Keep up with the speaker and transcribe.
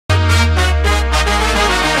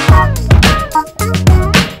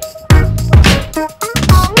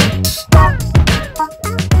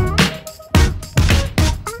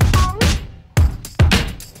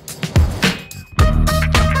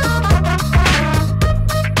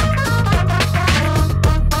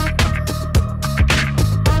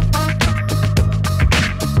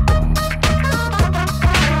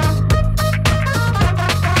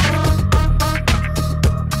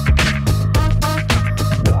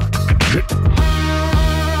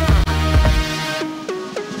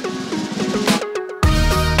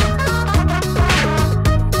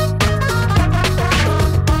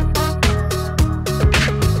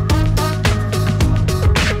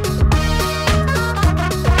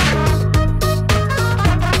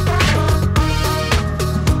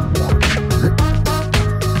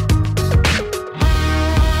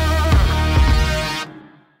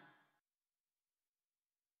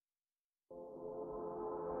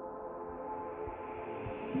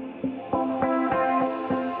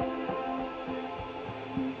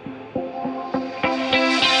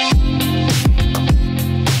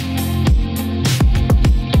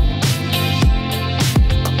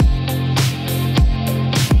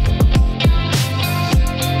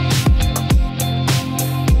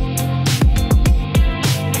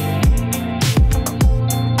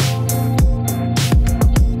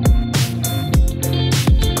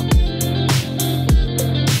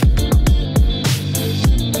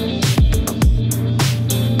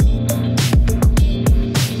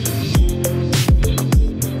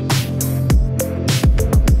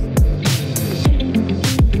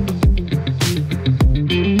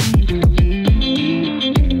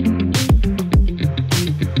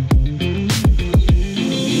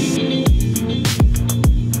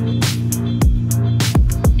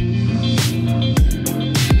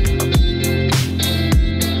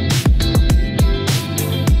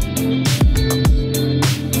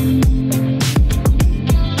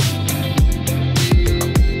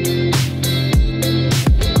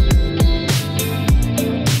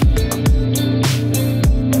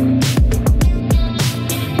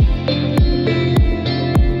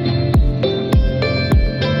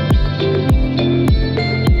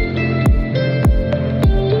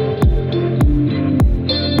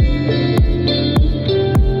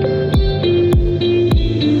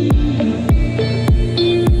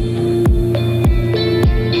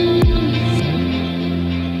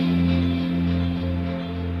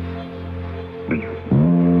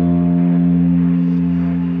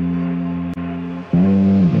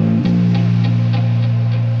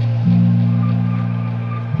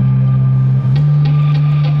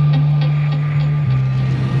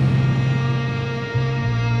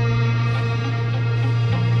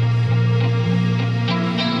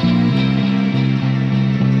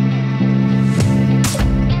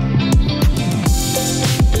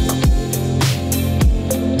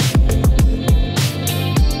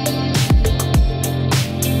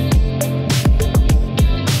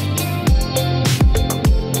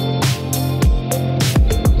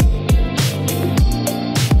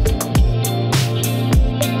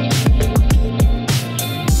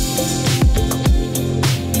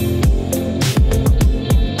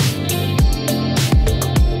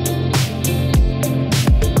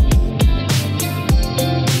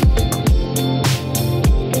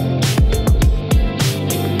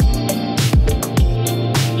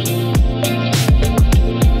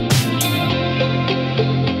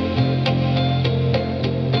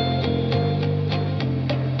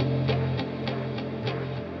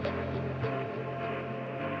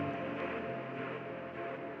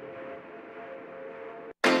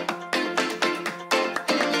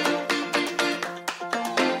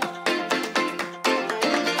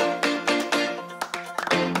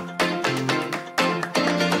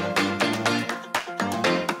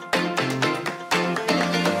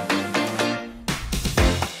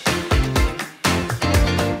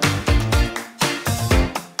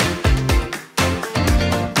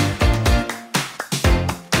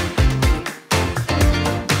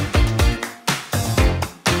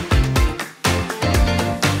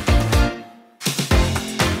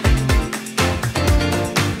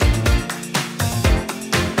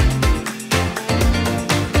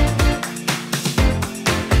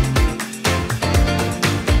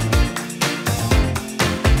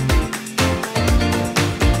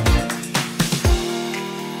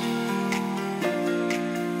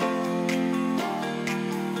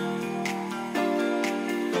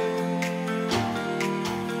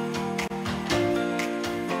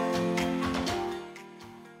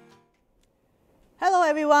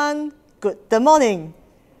everyone, good morning.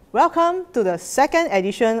 Welcome to the second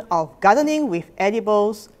edition of Gardening with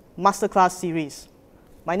Edibles Masterclass series.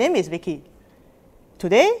 My name is Vicky.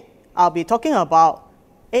 Today, I'll be talking about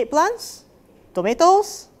eggplants,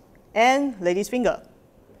 tomatoes, and lady's finger.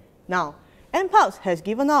 Now, Eggplants has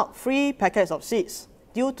given out free packets of seeds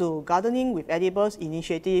due to Gardening with Edibles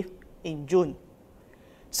initiative in June.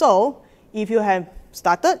 So, if you have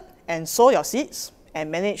started and sow your seeds and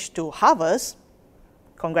managed to harvest,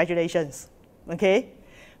 congratulations, okay?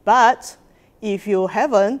 But if you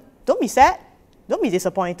haven't, don't be sad, don't be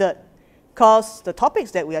disappointed, because the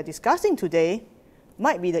topics that we are discussing today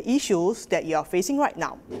might be the issues that you are facing right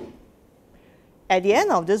now. At the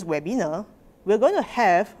end of this webinar, we're going to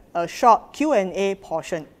have a short Q&A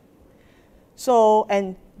portion. So,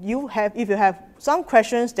 and if you have some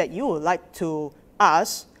questions that you would like to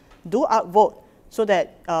ask, do upvote so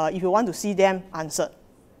that if you want to see them answered.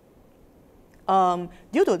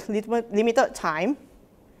 Due to limited time,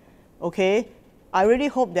 okay, I really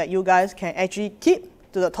hope that you guys can actually keep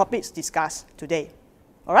to the topics discussed today.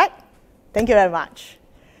 All right? Thank you very much.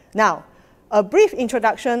 Now, a brief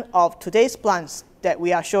introduction of today's plants that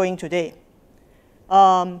we are showing today.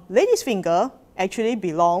 Lady's finger actually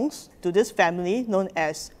belongs to this family known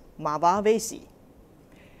as Malvaceae.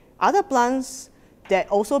 Other plants that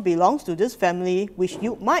also belongs to this family, which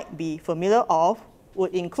you might be familiar of,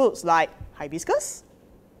 would include like hibiscus,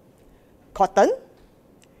 cotton,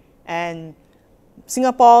 and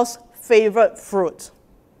Singapore's favorite fruit.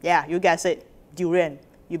 Yeah, you guessed it, durian.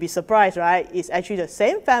 You'll be surprised, right? It's actually the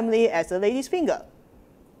same family as the lady's finger.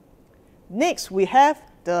 Next, we have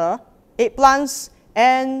the eggplants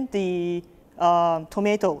and the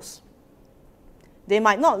tomatoes. They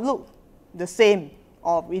might not look the same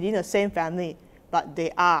or within the same family, but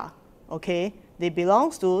they are, okay? They belong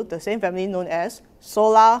to the same family known as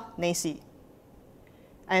Solanaceae.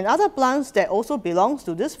 And other plants that also belong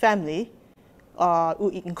to this family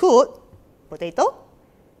would include potato,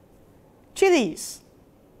 chilies.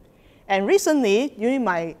 And recently, during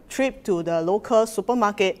my trip to the local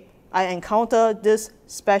supermarket, I encountered this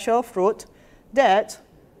special fruit that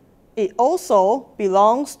it also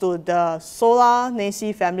belongs to the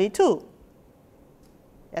Solanaceae family too.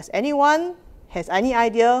 Does anyone has any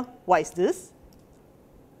idea what is this?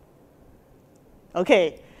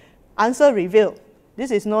 Okay, answer revealed.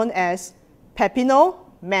 This is known as pepino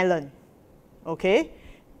melon. Okay,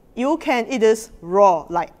 you can eat this raw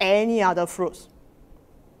like any other fruits.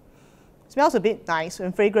 Smells a bit nice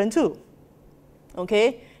and fragrant too.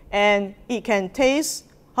 Okay, and it can taste,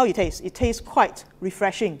 how it tastes? It tastes quite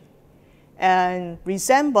refreshing and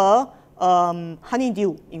resemble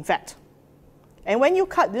honeydew, in fact. And when you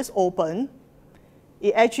cut this open,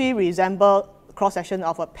 it actually resembles a cross-section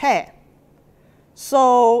of a pear.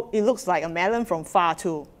 So it looks like a melon from far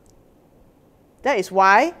too. That is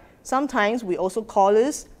why sometimes we also call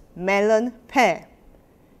this melon pear.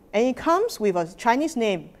 And it comes with a Chinese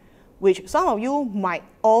name, which some of you might,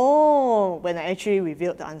 when I actually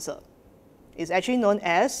revealed the answer. It's actually known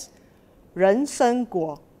as 人参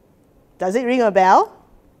果. Does it ring a bell?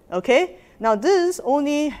 Okay. Now this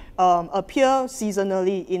only appears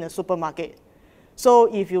seasonally in a supermarket.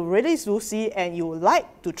 So if you really do see and you would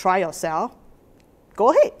like to try yourself,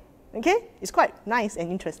 go ahead. Okay. It's quite nice and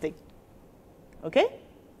interesting. Okay.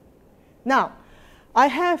 Now, I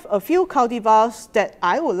have a few cultivars that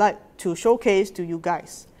I would like to showcase to you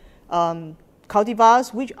guys.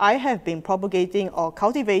 Cultivars which I have been propagating or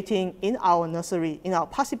cultivating in our nursery, in our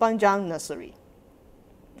Pasipanjang nursery.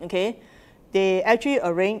 Okay, they actually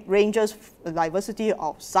ranges a diversity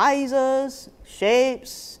of sizes,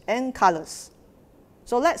 shapes, and colors.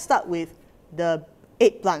 So let's start with the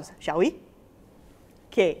eggplants, shall we?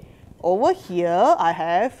 Okay, over here I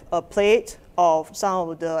have a plate of some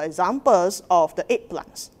of the examples of the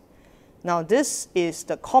eggplants. Now this is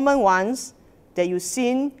the common ones that you've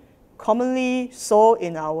seen commonly sold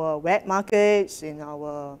in our wet markets, in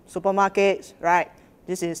our supermarkets, right?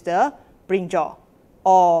 This is the brinjal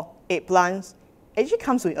or eggplants. It actually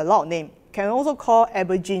comes with a lot of names. Can also call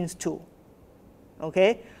aubergines too.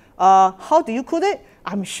 Okay, how do you cook it?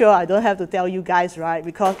 I'm sure I don't have to tell you guys, right?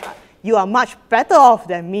 Because you are much better off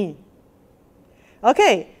than me.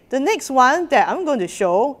 Okay, the next one that I'm going to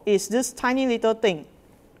show is this tiny little thing.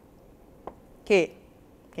 Okay,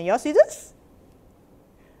 can you all see this?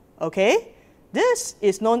 Okay, this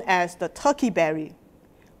is known as the turkey berry,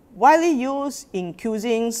 widely used in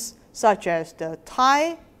cuisines such as the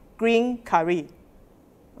Thai green curry.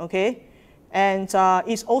 Okay, and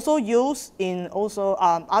it's also used in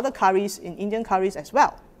other curries, in Indian curries as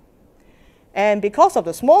well. And because of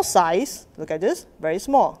the small size, look at this, very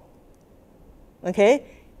small. Okay,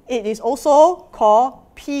 It is also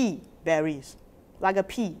called pea berries, like a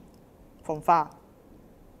pea from far.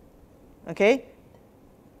 Okay.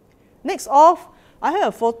 Next off, I have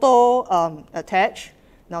a photo attached.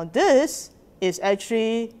 Now this is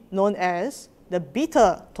actually known as the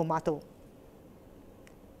bitter tomato.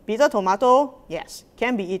 Bitter tomato, yes,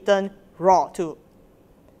 can be eaten raw too.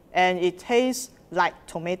 And it tastes like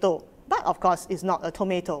tomato, but of course it's not a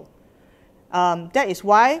tomato. That is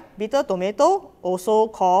why bitter tomato also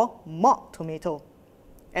called mock tomato.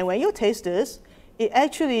 And when you taste this, it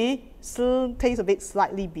actually still tastes a bit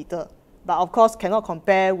slightly bitter, but of course cannot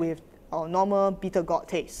compare with our normal bitter gourd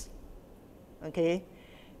taste. Okay,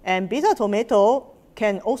 and bitter tomato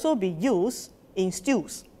can also be used in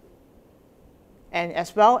stews, and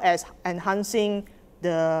as well as enhancing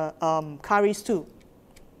the curries too.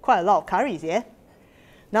 Quite a lot of curries, yeah?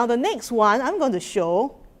 Now the next one I'm going to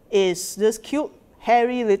show is this cute,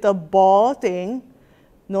 hairy little ball thing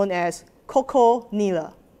known as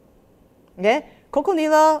coconilla. Okay?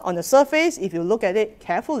 Coconilla on the surface, if you look at it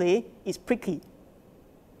carefully, is prickly.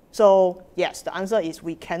 So yes, the answer is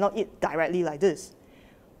we cannot eat directly like this.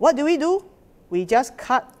 What do? We just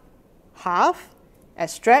cut half,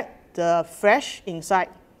 extract the fresh inside,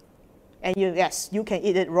 and yes, you can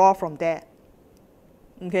eat it raw from there.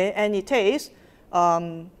 Okay, and it tastes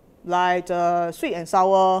like sweet and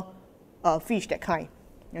sour fish, that kind.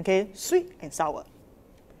 Okay, sweet and sour.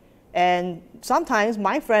 And sometimes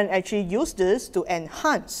my friend actually use this to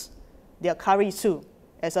enhance their curry too,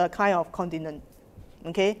 as a kind of condiment.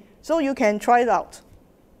 Okay, so you can try it out.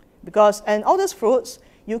 Because, and all these fruits,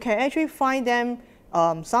 you can actually find them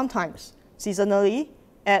sometimes seasonally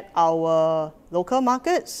at our local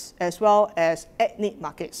markets as well as ethnic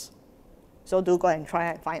markets. So do go and try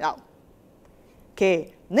and find out.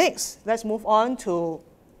 Okay, next, let's move on to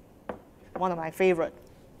one of my favorite.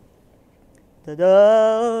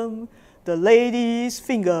 Ta-da! The lady's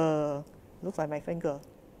finger. Looks like my finger.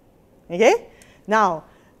 Okay, now,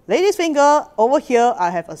 lady's finger, over here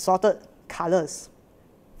I have assorted colors.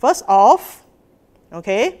 First off,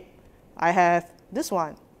 okay, I have this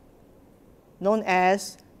one, known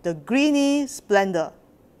as the greeny splendor.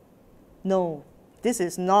 No, this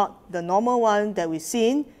is not the normal one that we've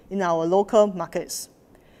seen in our local markets.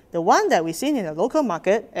 The one that we've seen in the local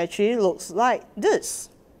market actually looks like this.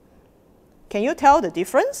 Can you tell the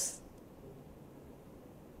difference?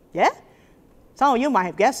 Yeah? Some of you might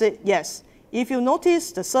have guessed it, yes. If you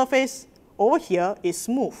notice, the surface over here is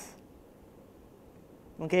smooth.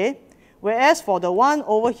 Okay? Whereas for the one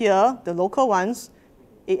over here, the local ones,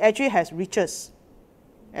 it actually has ridges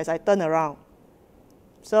as I turn around.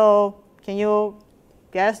 So, can you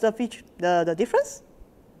guess the difference?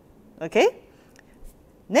 Okay?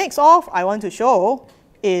 Next off, I want to show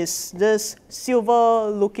is this silver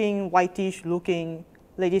looking, whitish looking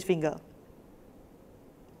lady's finger.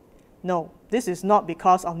 No, this is not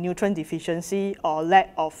because of nutrient deficiency or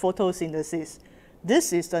lack of photosynthesis.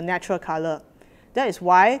 This is the natural color. That is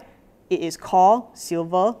why it is called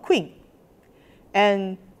silver queen.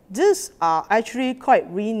 And these are actually quite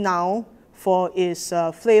renowned for its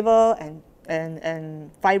flavor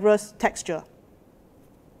and fibrous texture.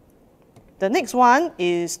 The next one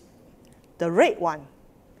is the red one,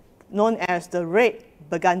 known as the red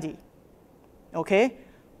burgundy. Okay,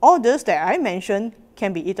 all these that I mentioned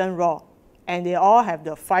can be eaten raw, and they all have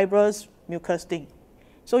the fibrous mucus thing.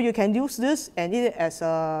 So you can use this and eat it as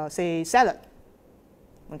a, say, salad.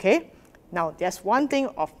 Okay, now there's one thing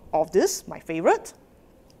of this, my favorite.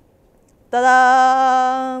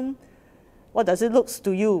 Ta-da! What does it look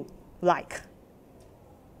to you like?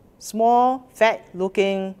 Small,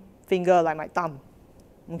 fat-looking finger like my thumb.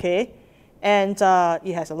 Okay, and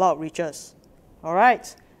it has a lot of ridges. All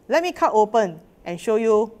right, let me cut open and show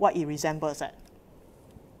you what it resembles at.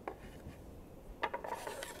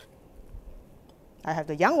 I have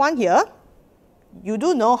the young one here. You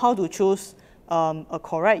do know how to choose a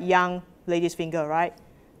correct young lady's finger, right?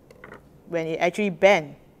 When it actually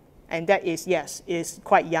bends, and that is, yes, is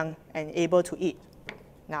quite young and able to eat.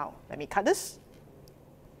 Now, let me cut this.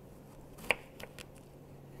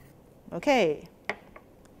 Okay.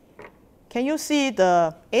 Can you see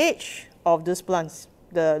the edge of this plant,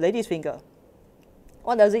 the lady's finger?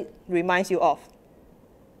 What does it remind you of?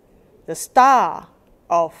 The Star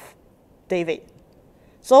of David.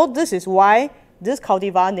 So this is why this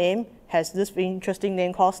cultivar name has this interesting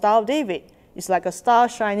name called Star of David. It's like a star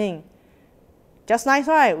shining. Just nice,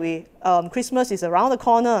 right? Christmas is around the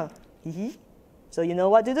corner. So you know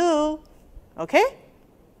what to do. Okay?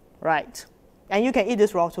 Right. And you can eat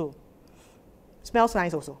this raw too. Smells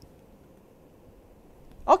nice also.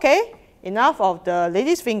 Okay, enough of the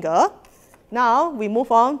lady's finger. Now we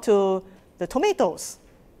move on to the tomatoes.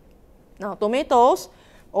 Now tomatoes,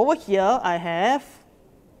 over here I have,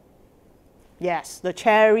 yes, the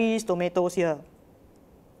cherries tomatoes here.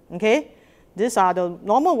 Okay, these are the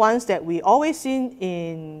normal ones that we always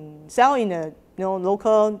sell in the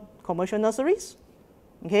local commercial nurseries.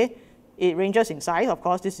 Okay, it ranges in size, of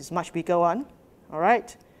course. This is much bigger one. All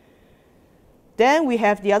right. Then we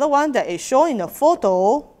have the other one that is shown in the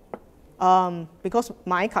photo, because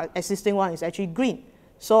my existing one is actually green.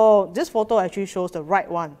 So this photo actually shows the right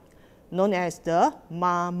one, known as the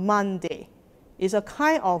Mamande. It's a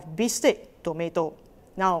kind of beefsteak tomato.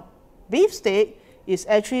 Now, beefsteak is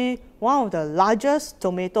actually one of the largest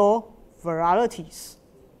tomato varieties.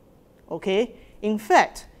 Okay, in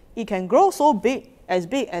fact, it can grow so big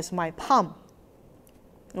as my palm.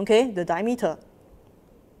 Okay, the diameter.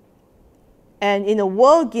 And in the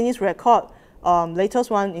World Guinness Record,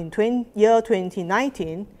 latest one in year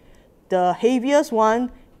 2019, the heaviest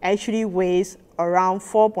one actually weighs around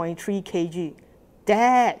 4.3 kg.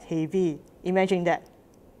 That heavy, imagine that.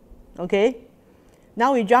 Okay,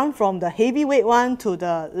 now we jump from the heavyweight one to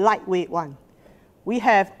the lightweight one. We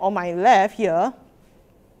have on my left here,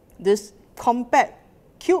 this compact,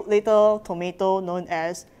 cute little tomato known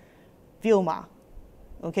as Vilma.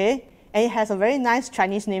 Okay, and it has a very nice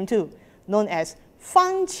Chinese name too, known as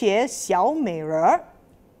番茄小美人.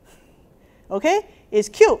 Okay, it's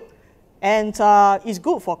cute and it's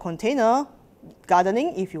good for container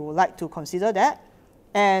gardening if you would like to consider that.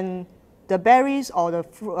 And the berries or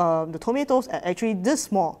the tomatoes are actually this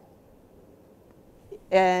small.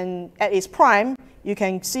 And at its prime, you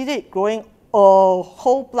can see it growing a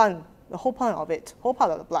whole plant, the whole plant of it, whole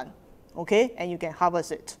part of the plant. Okay, and you can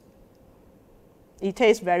harvest it. It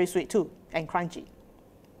tastes very sweet too and crunchy.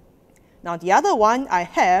 Now the other one I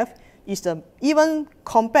have is the even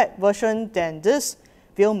compact version than this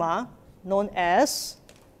Vilma, known as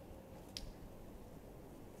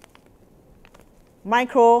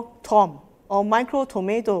micro tom or micro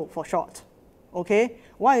tomato for short. Okay,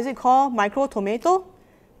 why is it called micro tomato?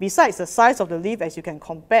 Besides the size of the leaf, as you can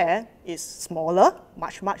compare, is smaller,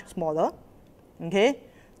 much smaller. Okay,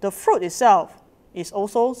 the fruit itself is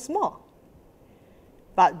also small.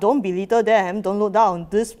 But don't belittle them, don't look down on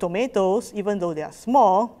these tomatoes, even though they are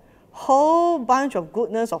small. Whole bunch of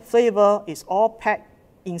goodness of flavor is all packed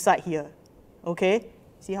inside here. Okay,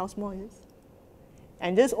 see how small it is?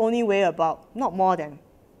 And this only weighs about not more than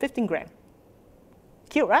 15 grams.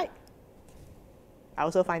 Cute, right? I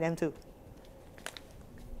also find them too.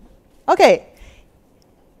 Okay,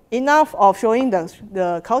 enough of showing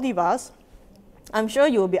the cultivars. I'm sure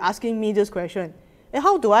you will be asking me this question. And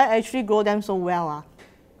how do I actually grow them so well?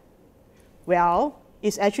 Well,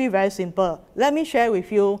 it's actually very simple. Let me share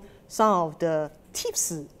with you some of the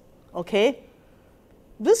tips. Okay,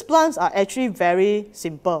 these plants are actually very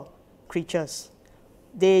simple creatures.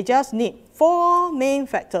 They just need 4 main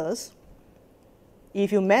factors.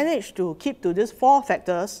 If you manage to keep to these 4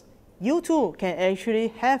 factors, you too can actually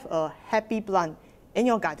have a happy plant in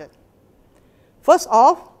your garden. First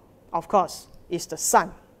off, of course, is the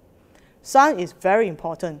sun. Sun is very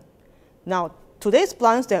important. Now, today's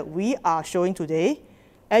plants that we are showing today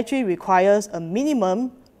actually requires a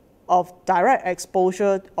minimum of direct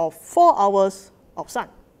exposure of 4 hours of sun.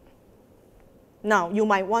 Now, you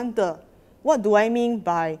might wonder, what do I mean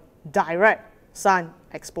by direct sun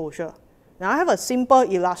exposure? Now, I have a simple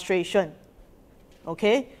illustration.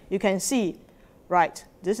 Okay, you can see, right,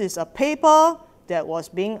 this is a paper that was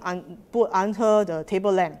being put under the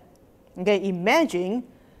table lamp. Okay, imagine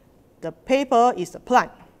the paper is the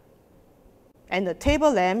plant and the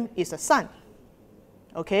table lamp is the sun.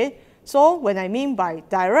 Okay, so when I mean by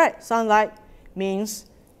direct sunlight, means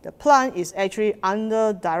the plant is actually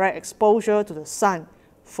under direct exposure to the sun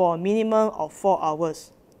for a minimum of 4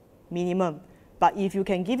 hours, minimum. But if you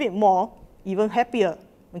can give it more, even happier.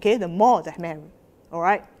 Okay, the more the merrier. All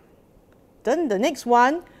right. Then the next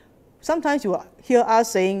one, sometimes you will hear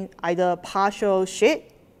us saying either partial shade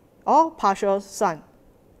or partial sun.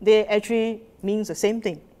 They actually means the same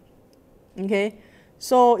thing. Okay,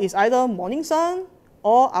 so it's either morning sun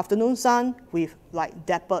or afternoon sun with like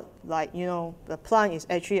dappled, like the plant is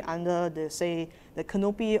actually under the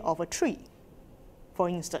canopy of a tree, for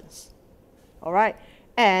instance. All right,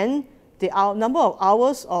 and the number of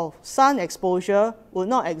hours of sun exposure will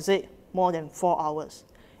not exceed more than 4 hours.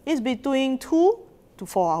 It's between 2 to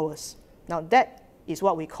 4 hours. Now that is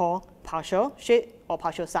what we call partial shade or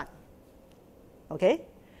partial sun. Okay.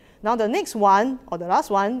 Now the next one, or the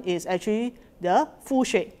last one, is actually the full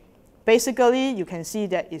shade. Basically, you can see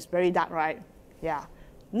that it's very dark, right? Yeah,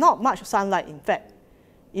 not much sunlight in fact.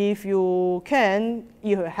 If you can,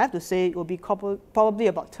 you have to say it will be probably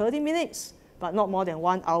about 30 minutes, but not more than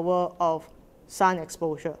 1 hour of sun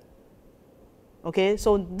exposure. Okay,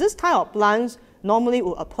 so this type of plants normally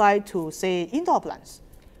will apply to, say, indoor plants,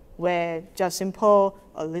 where just simple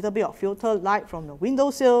a little bit of filtered light from the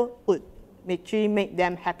windowsill would actually make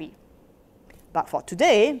them happy. But for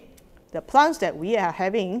today, the plants that we are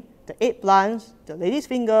having, the eggplants, the lady's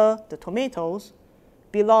finger, the tomatoes,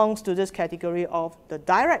 belongs to this category of the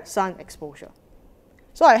direct sun exposure.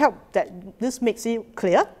 So I hope that this makes it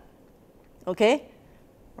clear. Okay,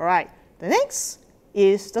 all right. The next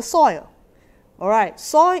is the soil. All right,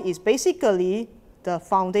 soil is basically the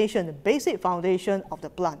foundation, the basic foundation of the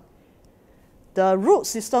plant. The root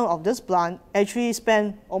system of this plant actually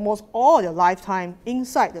spend almost all their lifetime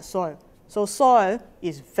inside the soil. So soil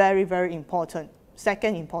is very, very important.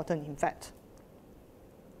 Second important, in fact.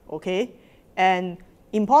 Okay, and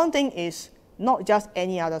important thing is not just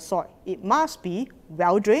any other soil. It must be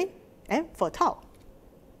well-drained and fertile.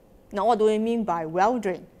 Now, what do we mean by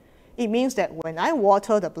well-drained? It means that when I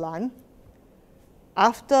water the plant,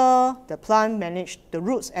 after the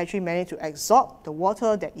roots actually manage to absorb the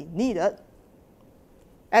water that it needed,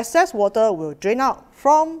 excess water will drain out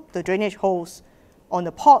from the drainage holes on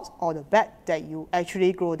the pot or the bed that you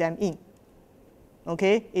actually grow them in.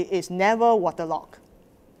 Okay, it is never waterlogged.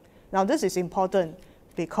 Now, this is important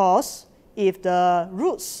because if the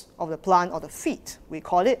roots of the plant, or the feet, we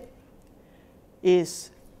call it,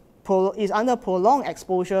 is under prolonged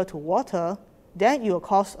exposure to water, then it will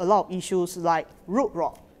cause a lot of issues like root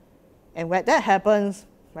rot. And when that happens,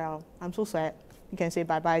 well, I'm so sad. You can say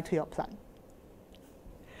bye-bye to your plant.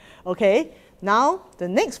 Okay, now the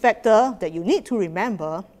next factor that you need to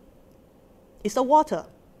remember is the water.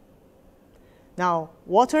 Now,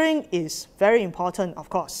 watering is very important, of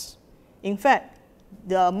course. In fact,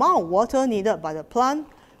 the amount of water needed by the plant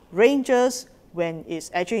ranges when it's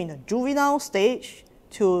actually in the juvenile stage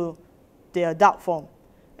to the adult form.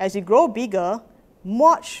 As it grows bigger,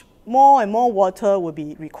 much more and more water will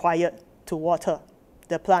be required to water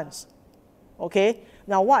the plants. Okay,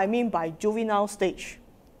 now what I mean by juvenile stage.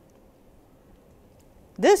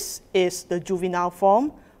 This is the juvenile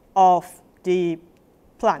form of the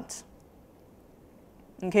plant.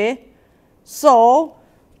 Okay, so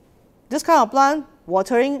this kind of plant,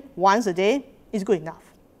 watering once a day is good enough.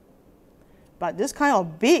 But this kind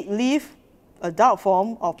of big leaf adult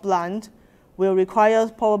form of plant will require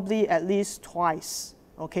probably at least twice.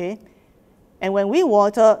 Okay, and when we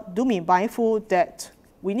water, do be mindful that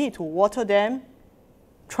we need to water them,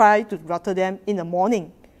 try to water them in the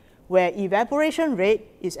morning, where evaporation rate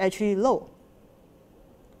is actually low.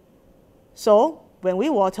 So when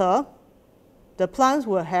we water, the plants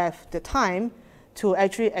will have the time to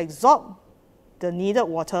actually absorb the needed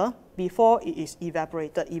water before it is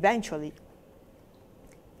evaporated eventually.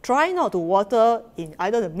 Try not to water in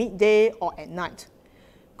either the midday or at night,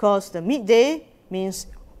 because the midday means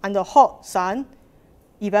under hot sun,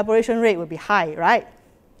 evaporation rate will be high, right?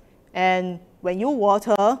 And when you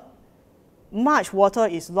water, much water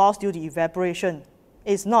is lost due to evaporation.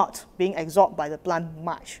 It's not being absorbed by the plant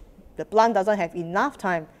much. The plant doesn't have enough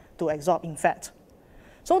time to absorb, in fact.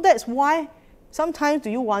 So that's why sometimes do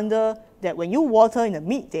you wonder that when you water in the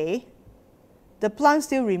midday, the plant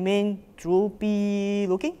still remain droopy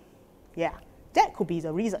looking? Yeah, that could be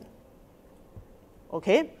the reason.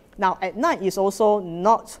 Okay, now at night is also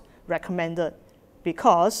not recommended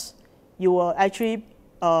because you will actually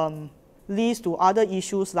lead to other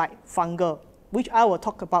issues like fungal, which I will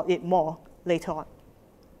talk about it more later on.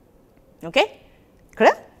 Okay,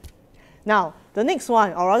 clear? Now, the next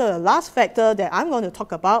one, or rather the last factor that I'm going to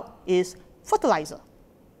talk about is fertilizer.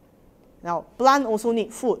 Now, plants also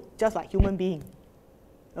need food, just like human beings.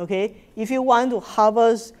 Okay, if you want to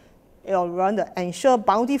harvest or want to ensure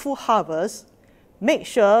bountiful harvest, make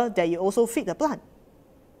sure that you also feed the plant.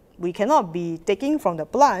 We cannot be taking from the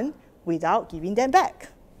plant without giving them back,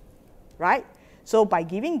 right? So by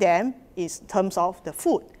giving them in terms of the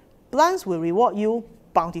food, plants will reward you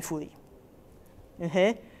bountifully.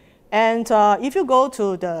 Okay, and if you go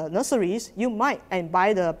to the nurseries, you might and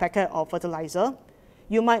buy the packet of fertilizer,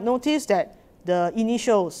 you might notice that the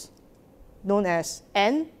initials known as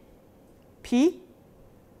N, P,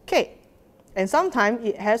 K, and sometimes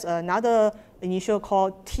it has another initial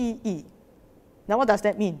called TE. Now what does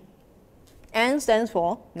that mean? N stands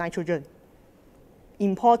for nitrogen,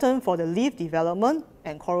 important for the leaf development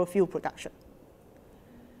and chlorophyll production.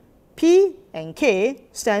 P and K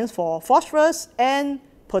stands for phosphorus and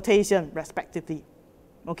potassium respectively.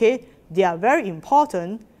 Okay, they are very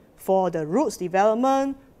important for the roots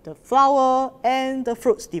development, the flower, and the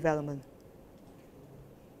fruits development.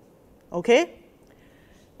 Okay?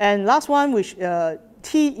 And last one, which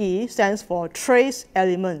TE stands for trace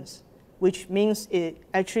elements, which means it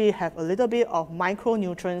actually have a little bit of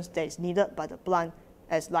micronutrients that is needed by the plant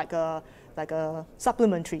as like a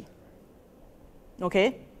supplementary.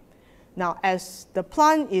 Okay? Now, as the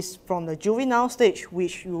plant is from the juvenile stage,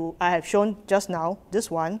 which I have shown just now, this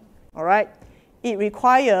one, all right, it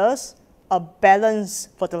requires a balanced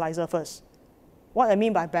fertilizer first. What I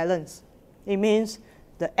mean by balance, it means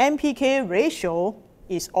the NPK ratio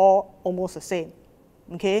is all almost the same.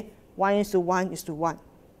 Okay, 1:1:1,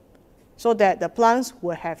 so that the plants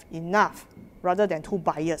will have enough rather than too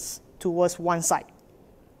biased towards one side,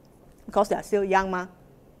 because they are still young,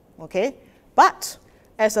 okay? But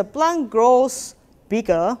as a plant grows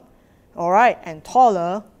bigger, all right, and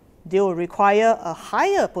taller, they will require a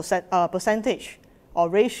higher percentage or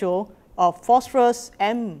ratio of phosphorus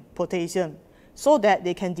and potassium, so that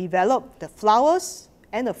they can develop the flowers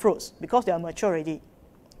and the fruits, because they are mature already.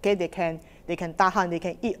 Okay, they can tahan, they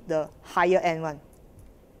can eat the higher end one.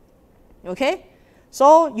 Okay,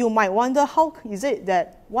 so you might wonder, how is it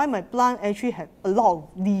that why my plant actually have a lot of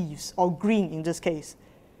leaves or green in this case?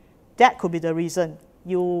 That could be the reason.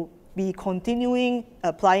 You'll be continuing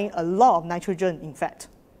applying a lot of nitrogen, in fact.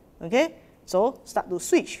 Okay, so start to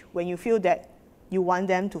switch when you feel that you want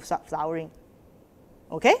them to start flowering.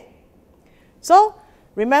 Okay, so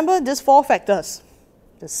remember these 4 factors: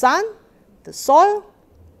 the sun, the soil,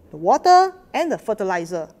 the water, and the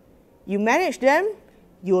fertilizer. You manage them,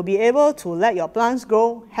 you will be able to let your plants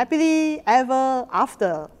grow happily ever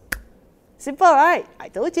after. Simple, right? I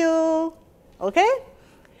told you. Okay?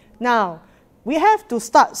 Now, we have to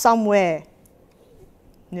start somewhere.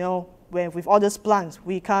 You know, with all these plants,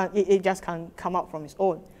 it just can't come out from its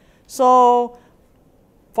own. So,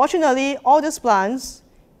 fortunately, all these plants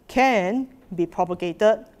can be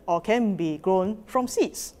propagated or can be grown from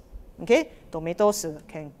seeds. Okay? Tomatoes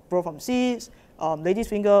can grow from seeds. Lady's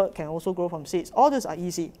finger can also grow from seeds. All these are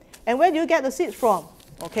easy. And where do you get the seeds from?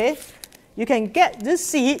 Okay, you can get these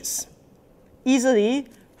seeds easily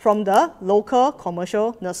from the local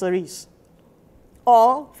commercial nurseries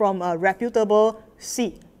or from reputable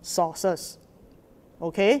seed sources.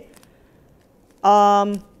 Okay,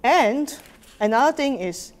 and another thing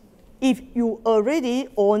is, if you already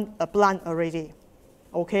own a plant already,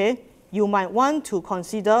 okay, you might want to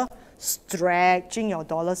consider stretching your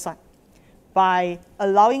dollar sign by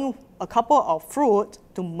allowing a couple of fruit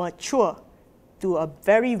to mature to a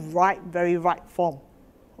very ripe form.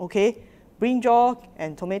 Okay, brinjal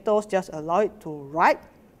and tomatoes, just allow it to ripe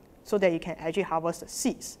so that you can actually harvest the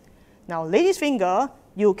seeds. Now, lady's finger,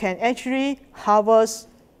 you can actually harvest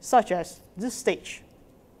such as this stage.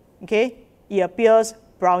 Okay, it appears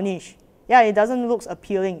brownish. Yeah, it doesn't look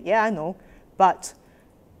appealing. Yeah, I know, but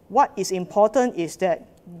what is important is that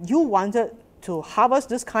you wanted to harvest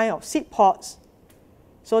this kind of seed pods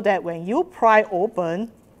so that when you pry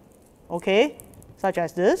open, okay, such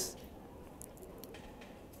as this,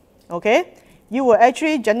 okay, you will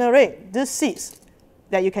actually generate these seeds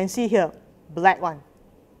that you can see here, black one.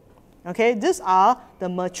 Okay, these are the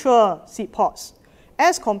mature seed pods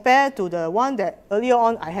as compared to the one that earlier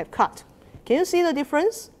on I have cut. Can you see the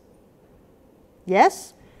difference?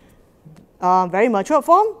 Yes, very mature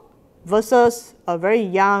form versus a very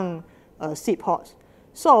young seed pod.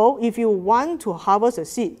 So if you want to harvest a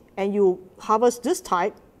seed and you harvest this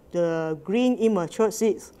type, the green immature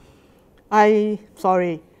seeds, I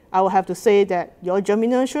will have to say that your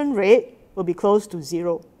germination rate will be close to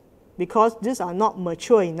 0, because these are not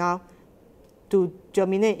mature enough to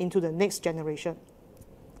germinate into the next generation.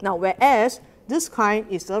 Now, whereas this kind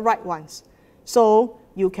is the right ones, so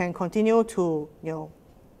you can continue to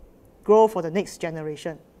grow for the next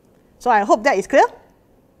generation. So I hope that is clear.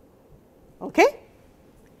 Okay.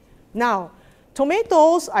 Now,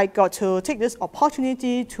 tomatoes, I got to take this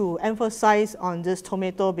opportunity to emphasize on this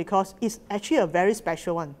tomato because it's actually a very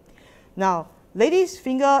special one. Now, lady's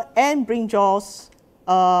finger and brinjals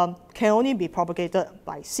can only be propagated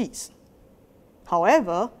by seeds.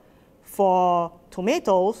 However, for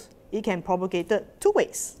tomatoes, it can propagate 2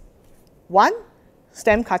 ways. 1,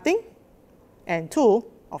 stem cutting, and 2,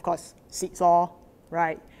 of course, seed saw,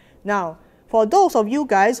 right? Now, for those of you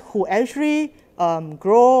guys who actually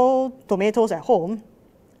grow tomatoes at home,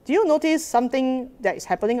 do you notice something that is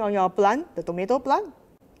happening on your plant, the tomato plant?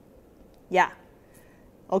 Yeah.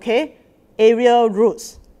 Okay, aerial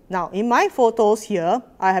roots. Now, in my photos here,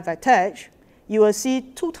 I have attached, you will see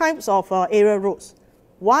 2 types of aerial roots.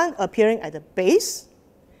 One appearing at the base,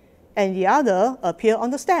 and the other appear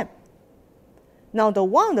on the stem. Now, the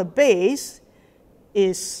one on the base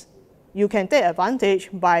is, you can take advantage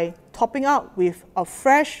by topping out with a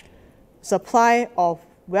fresh supply of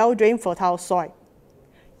well-drained fertile soil.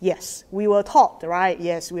 Yes, we were taught, right?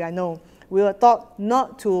 Yes, we know. We were taught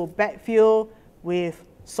not to backfill with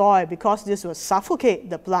soil because this will suffocate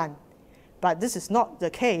the plant. But this is not the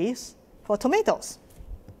case for tomatoes.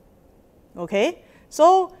 Okay,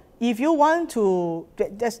 so if you want to,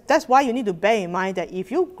 that's why you need to bear in mind that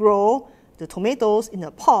if you grow the tomatoes in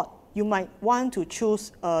a pot, you might want to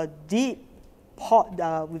choose a deep pot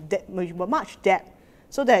with much depth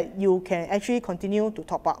so that you can actually continue to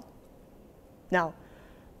top up. Now,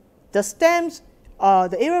 the stems,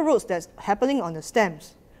 the aerial roots that's happening on the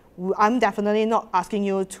stems, I'm definitely not asking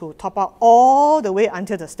you to top up all the way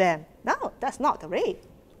until the stem. No, that's not the rate.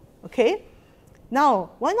 Okay?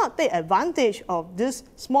 Now, why not take advantage of this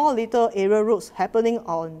small little aerial roots happening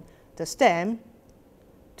on the stem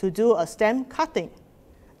to do a stem cutting?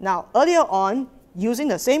 Now, earlier on, using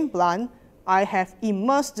the same plant, I have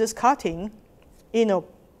immersed this cutting in a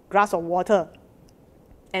glass of water.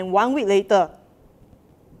 And 1 week later,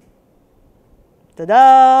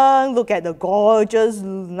 ta-da! Look at the gorgeous,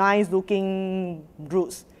 nice-looking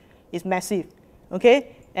roots. It's massive.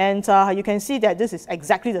 Okay? And you can see that this is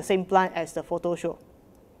exactly the same plant as the photo show.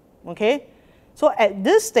 Okay? So at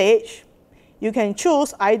this stage, you can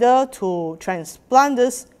choose either to transplant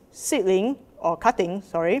this seedling or cutting,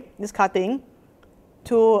 this cutting,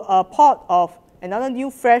 to a pot of another new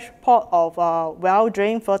fresh pot of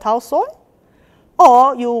well-drained fertile soil,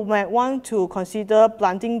 or you might want to consider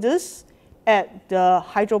planting this at the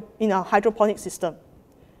in a hydroponic system.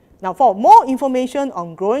 Now, for more information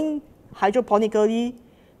on growing hydroponically,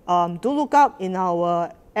 do look up in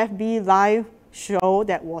our FB Live show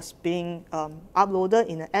that was being uploaded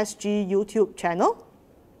in the SG YouTube channel.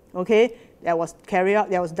 Okay, that was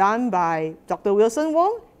done by Dr. Wilson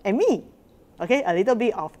Wong and me. Okay, a little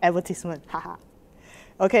bit of advertisement. Haha.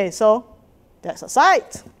 Okay, so that's aside.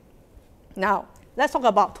 Now, let's talk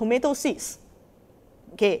about tomato seeds.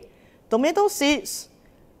 Okay, tomato seeds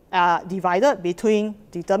are divided between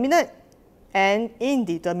determinate and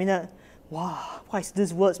indeterminate. Wow, what is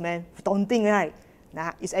these words, man? Daunting, right?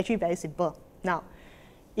 Nah, it's actually very simple. Now,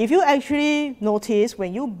 if you actually notice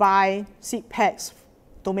when you buy seed packs,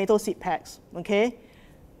 tomato seed packs, okay,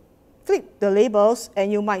 flip the labels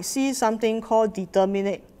and you might see something called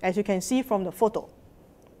determinate, as you can see from the photo.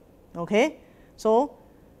 Okay, so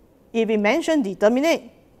if we mention determinate,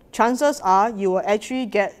 chances are you will actually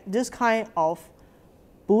get this kind of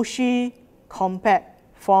bushy, compact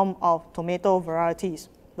form of tomato varieties,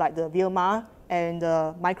 like the Vilma and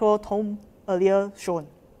the microtome earlier shown.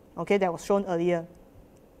 Okay, that was shown earlier.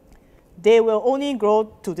 They will only grow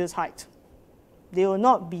to this height. They will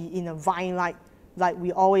not be in a vine like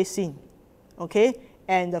we always seen. Okay,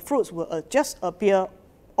 and the fruits will just appear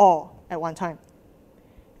all at one time.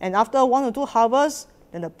 And after 1 or 2 harvests,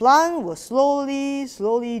 then the plant will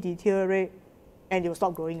slowly deteriorate and it will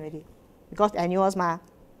stop growing already. Because annuals ma.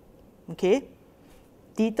 Okay?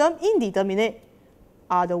 Indeterminate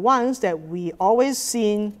are the ones that we always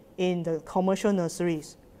seen in the commercial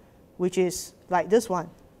nurseries, which is like this one,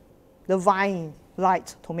 the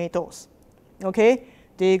vine-like tomatoes. Okay?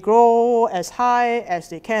 They grow as high as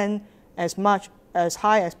they can, as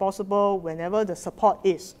high as possible whenever the support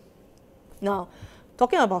is. Now,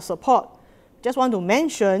 talking about support, just want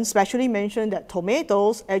to specially mention that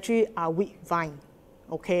tomatoes actually are weak vine.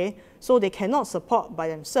 Okay? So they cannot support by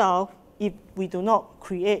themselves if we do not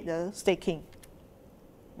create the staking.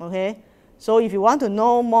 Okay? So if you want to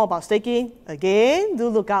know more about staking, again, do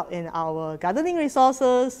look out in our gardening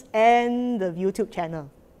resources and the YouTube channel.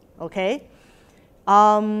 Okay?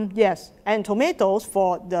 Yes, and tomatoes,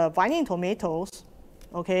 for the vining tomatoes,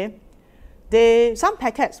 okay, some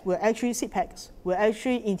packets will actually, seed packs, will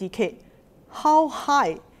actually indicate how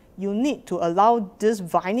high you need to allow these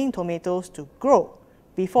vining tomatoes to grow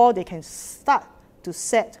before they can start to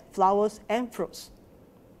set flowers and fruits.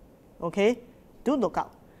 Okay, do look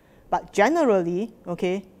out. But generally,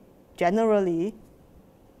 okay,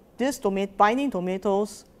 these vining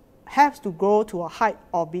tomatoes have to grow to a height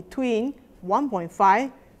of between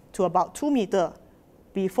 1.5 to about 2 meters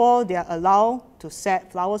before they are allowed to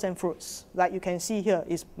set flowers and fruits. Like you can see here,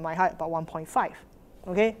 is my height about 1.5.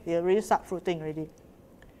 Okay, they already start fruiting already.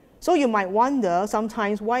 So you might wonder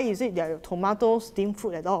sometimes, why is it that your tomatoes didn't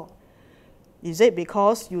fruit at all? Is it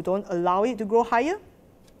because you don't allow it to grow higher?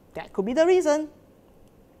 That could be the reason.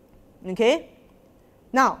 Okay?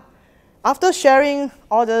 Now, after sharing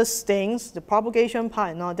all those things, the propagation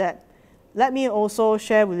part and all that, let me also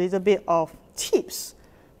share a little bit of tips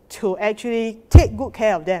to actually take good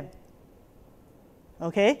care of them.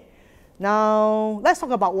 Okay? Now, let's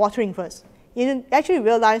talk about watering first. You actually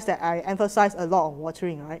realize that I emphasize a lot on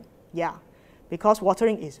watering, right? Yeah, because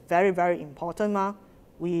watering is very, very important. As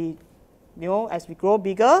we grow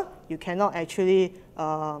bigger, you cannot actually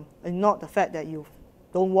ignore the fact that you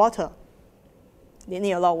don't water. They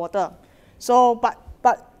need a lot of water. So, but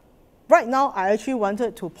right now, I actually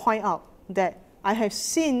wanted to point out that I have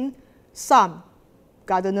seen some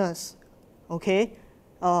gardeners, okay,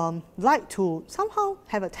 like to somehow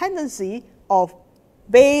have a tendency of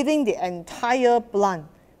bathing the entire plant.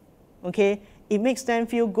 Okay, it makes them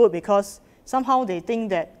feel good because somehow they think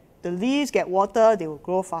that the leaves get water, they will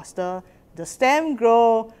grow faster. The stem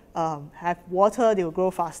have water, they will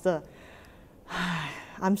grow faster.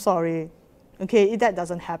 I'm sorry. Okay, that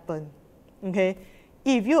doesn't happen. Okay,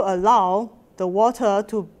 if you allow the water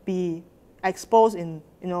to be exposed on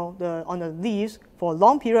the leaves for a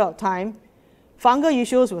long period of time, fungal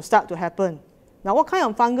issues will start to happen. Now, what kind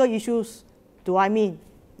of fungal issues do I mean?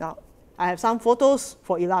 Now, I have some photos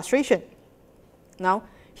for illustration. Now,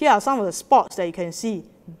 here are some of the spots that you can see.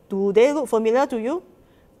 Do they look familiar to you?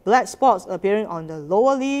 Black spots appearing on the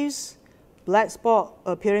lower leaves, black spot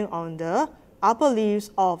appearing on the upper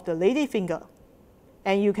leaves of the ladyfinger.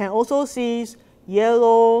 And you can also see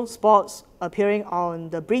yellow spots appearing on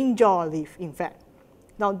the brinjal leaf, in fact.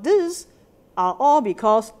 Now, these are all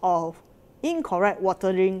because of incorrect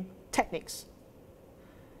watering techniques.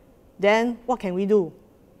 Then what can we do?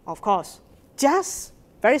 Of course, just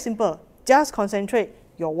very simple, just concentrate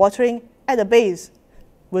your watering at the base.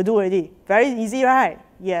 Will do already. Very easy, right?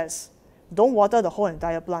 Yes. Don't water the whole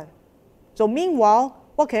entire plant. So meanwhile,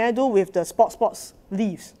 what can I do with the spots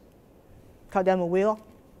leaves? Cut them away.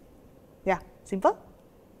 Yeah, simple.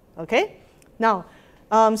 Okay. Now,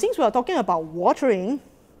 since we are talking about watering,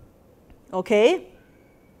 okay,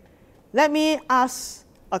 let me ask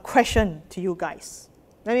a question to you guys.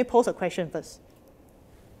 Let me pose a question first.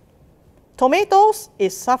 Tomatoes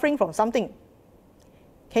is suffering from something.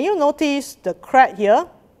 Can you notice the crack here?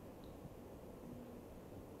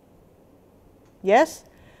 Yes?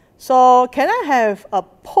 So can I have a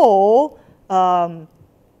poll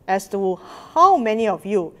as to how many of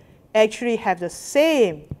you actually have the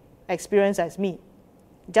same experience as me?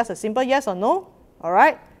 Just a simple yes or no, all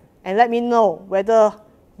right? And let me know whether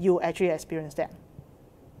you actually experienced that.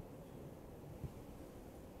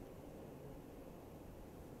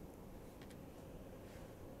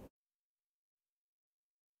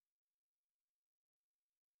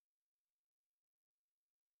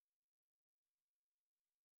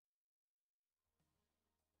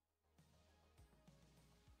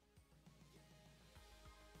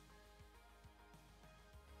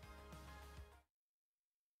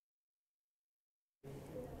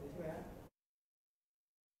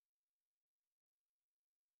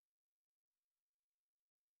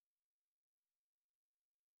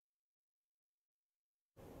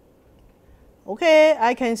 Okay,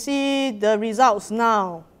 I can see the results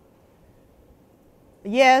now.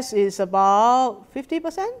 Yes is about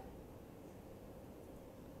 50%.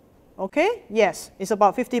 Okay, yes, it's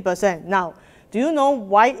about 50%. Now, do you know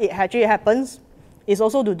why it actually happens? It's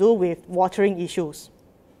also to do with watering issues.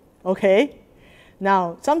 Okay,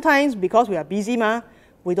 now sometimes because we are busy,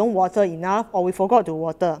 we don't water enough or we forgot to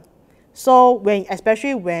water. So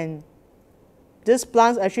especially when these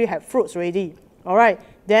plants actually have fruits already, all right,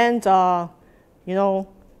 then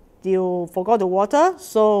you forgot to water,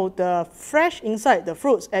 so the flesh inside the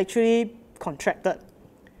fruits actually contracted.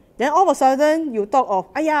 Then all of a sudden you thought of,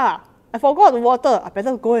 I forgot to water, I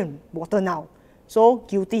better go and water now. So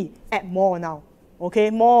guilty, add more now, okay,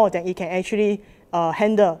 more than it can actually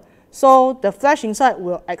handle. So the flesh inside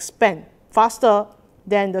will expand faster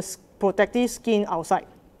than the protective skin outside.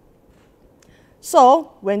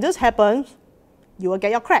 So when this happens, you will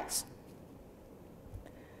get your cracks.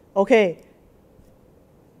 Okay,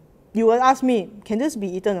 you will ask me, can this be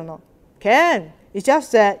eaten or not? Can. It's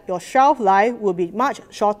just that your shelf life will be much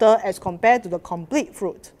shorter as compared to the complete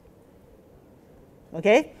fruit.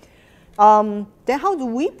 Okay? Then how do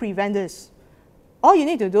we prevent this? All you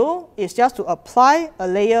need to do is just to apply a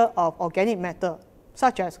layer of organic matter,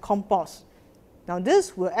 such as compost. Now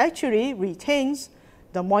this will actually retain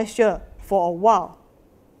the moisture for a while,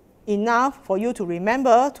 enough for you to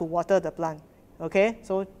remember to water the plant. Okay,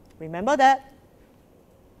 so remember that.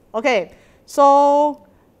 Okay, so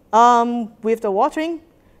with the watering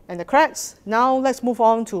and the cracks, now let's move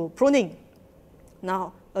on to pruning.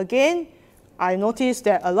 Now again, I noticed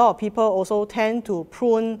that a lot of people also tend to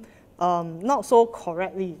prune not so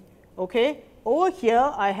correctly. Okay, over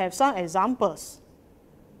here I have some examples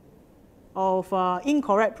of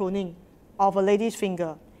incorrect pruning of a lady's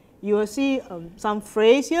finger. You will see some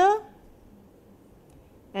frays here,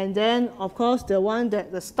 And then, of course, the one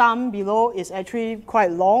that the stem below is actually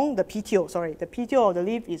quite long, the petiole, sorry, the petiole of the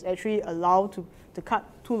leaf is actually allowed to cut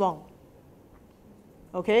too long.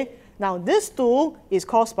 Okay, now this tool is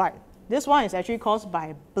caused by, this one is actually caused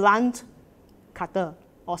by blunt cutter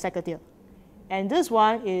or secateur. And this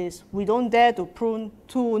one is, we don't dare to prune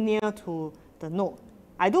too near to the node.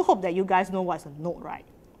 I do hope that you guys know what's a node, right?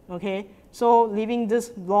 Okay, so leaving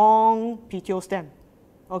this long petiole stem.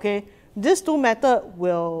 Okay, this tool method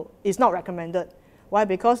is not recommended. Why?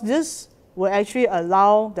 Because this will actually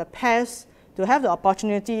allow the pests to have the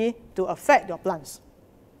opportunity to affect your plants.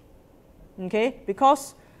 Okay,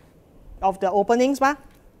 because of the openings,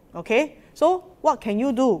 okay? So what can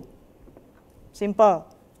you do? Simple.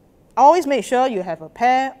 Always make sure you have a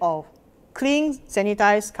pair of clean,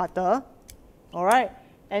 sanitized cutter, all right?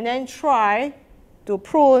 And then try to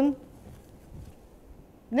prune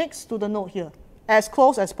next to the node here, as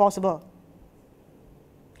close as possible.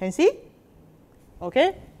 Can see?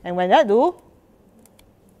 Okay, and when that do,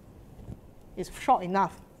 it's short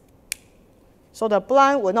enough. So the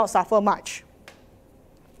plant will not suffer much.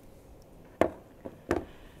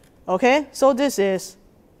 Okay, so this is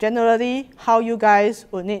generally how you guys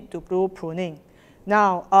would need to do pruning.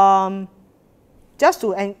 Now, just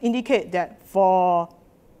to indicate that for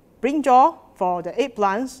brinjal, for the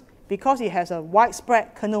eggplants, because it has a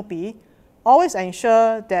widespread canopy, always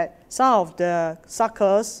ensure that some of the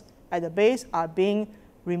suckers at the base are being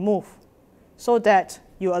removed so that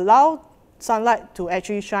you allow sunlight to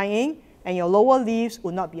actually shine in and your lower leaves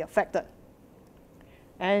will not be affected.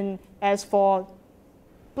 And as for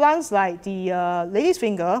plants like the lady's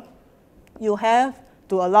finger, you have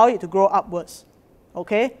to allow it to grow upwards.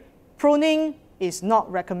 Okay, pruning is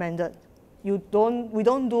not recommended. We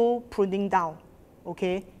don't do pruning down.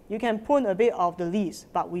 Okay, you can prune a bit of the leaves,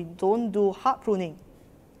 but we don't do hard pruning.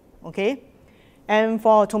 Okay, and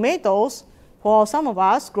for tomatoes, for some of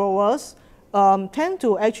us growers, tend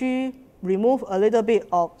to actually remove a little bit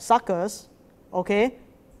of suckers. Okay,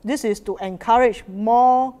 this is to encourage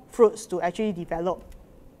more fruits to actually develop.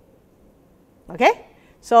 Okay,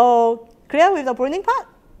 so clear with the pruning part?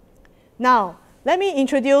 Now, let me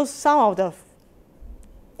introduce some of the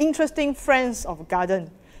interesting friends of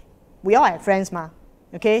garden. We all have friends,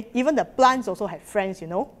 okay? Even the plants also have friends, you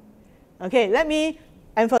know. Okay, let me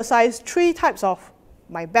emphasize 3 types of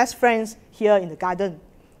my best friends here in the garden.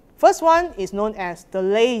 First one is known as the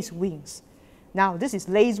lacewings. Now, this is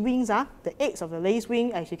lacewings, the eggs of the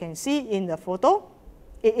lacewing, as you can see in the photo.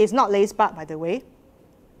 It is not lace bud, by the way.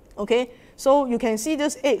 Okay, so you can see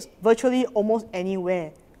these eggs virtually almost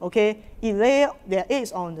anywhere. Okay, it lay their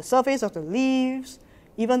eggs on the surface of the leaves,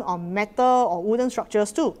 even on metal or wooden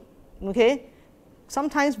structures too. Okay,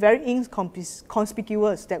 sometimes very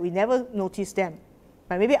inconspicuous that we never notice them.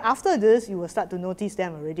 But maybe after this, you will start to notice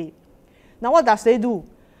them already. Now, what does they do?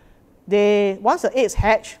 Once the eggs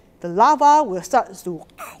hatch, the larva will start to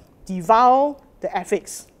devour the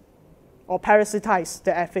aphids or parasitize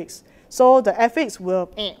the aphids. So the aphids will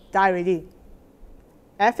die already.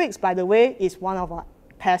 Aphids, by the way, is one of our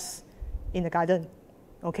pests in the garden.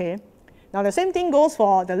 Okay. Now the same thing goes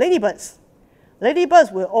for the ladybirds.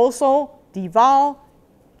 Ladybirds will also devour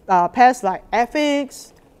pests like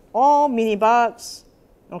aphids or minibugs.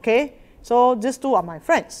 Okay. So these 2 are my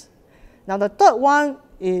friends. Now the third one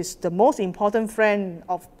is the most important friend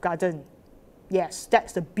of garden. Yes,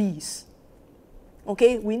 that's the bees.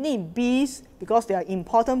 Okay, we need bees because they are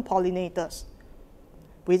important pollinators.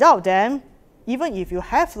 Without them, even if you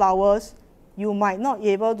have flowers, you might not be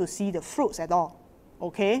able to see the fruits at all.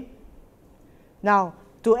 Okay? Now,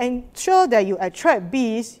 to ensure that you attract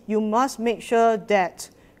bees, you must make sure that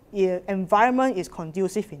the environment is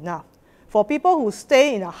conducive enough. For people who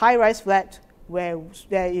stay in a high-rise flat where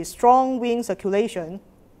there is strong wind circulation,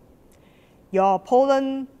 your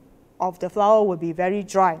pollen of the flower will be very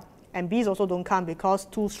dry. And bees also don't come because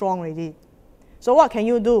too strong already. So what can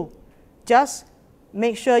you do? Just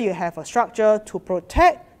make sure you have a structure to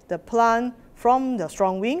protect the plant from the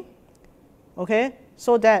strong wind, okay,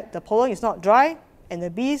 so that the pollen is not dry and the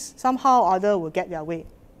bees somehow or other will get their way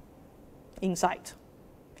inside.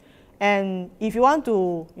 And if you want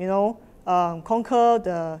to, conquer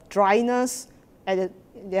the dryness,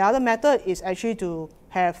 the other method is actually to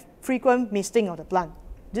have frequent misting of the plant.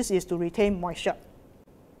 This is to retain moisture.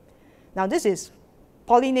 Now this is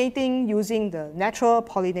pollinating using the natural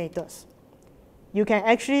pollinators. You can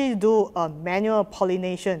actually do a manual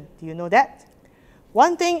pollination. Do you know that?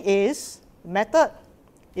 One thing is, method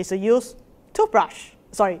is to use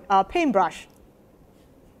paintbrush.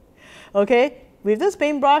 Okay, with this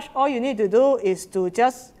paintbrush, all you need to do is to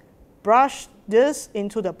just brush this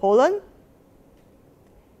into the pollen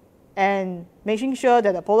and making sure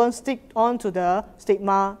that the pollen stick onto the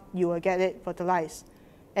stigma, you will get it fertilized.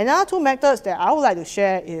 Another two methods that I would like to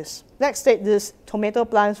share is, let's take this tomato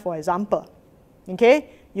plants for example. Okay,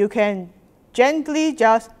 you can gently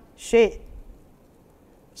just shake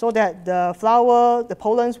so that the flower, the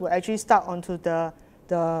pollens will actually start onto the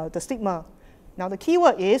stigma. Now the key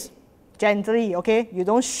word is gently, okay? You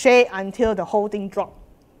don't shake until the whole thing drops.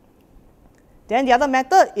 Then the other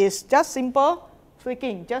method is just simple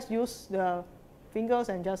flicking. Just use the fingers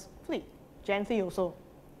and just flick, gently also.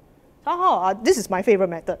 Somehow, this is my favorite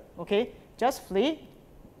method, okay? Just flick,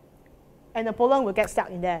 and the pollen will get stuck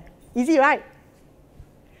in there. Easy, right?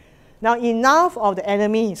 Now enough of the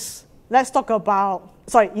enemies. Let's talk about,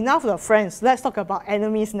 enough of the friends. Let's talk about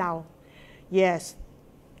enemies now. Yes,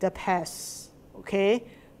 the pests, okay?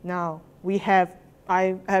 Now,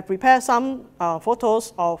 I have prepared some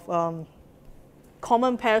photos of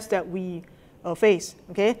common pests that we face,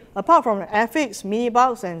 okay? Apart from the aphids,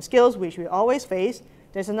 mealybugs, and scales, which we always face,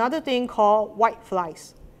 there's another thing called white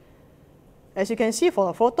flies. As you can see for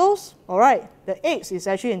the photos, all right, the eggs is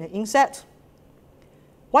actually in the insect.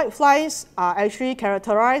 White flies are actually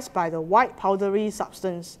characterized by the white powdery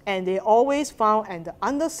substance, and they always found at the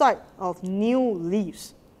underside of new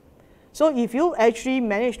leaves. So if you actually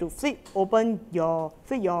manage to flip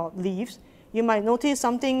your leaves, you might notice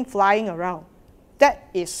something flying around. That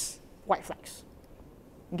is white flies.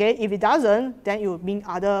 Okay, if it doesn't, then it would mean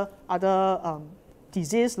other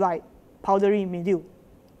disease like powdery mildew.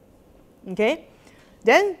 Okay,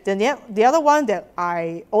 then the other one that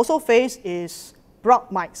I also face is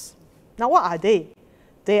broad mites. Now what are they?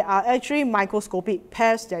 They are actually microscopic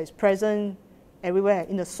pests that is present everywhere,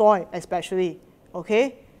 in the soil especially.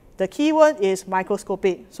 Okay, the key word is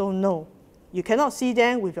microscopic, so no, you cannot see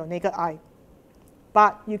them with your naked eye.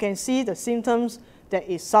 But you can see the symptoms that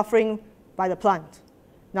is suffering by the plant.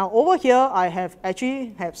 Now over here, I have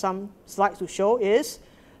some slides to show is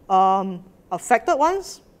affected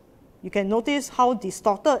ones. You can notice how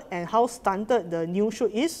distorted and how stunted the new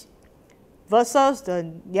shoot is versus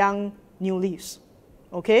the young new leaves,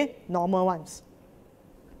 okay, normal ones.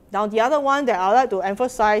 Now the other one that I like to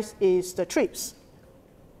emphasize is the thrips.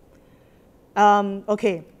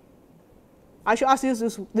 Okay, I should ask you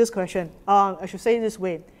this question. I should say it this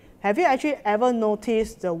way. Have you actually ever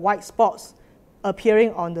noticed the white spots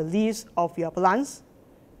appearing on the leaves of your plants?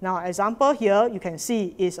 Now example here you can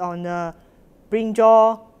see is on the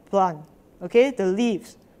brinjal plant, okay, the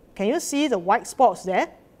leaves. Can you see the white spots there?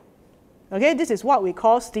 Okay, this is what we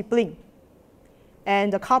call stippling.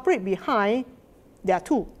 And the culprit behind, there are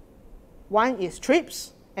two. One is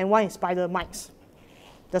thrips and one is spider mites.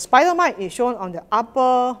 The spider mite is shown on the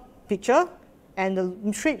upper picture, and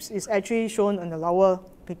the thrips is actually shown on the lower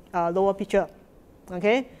picture.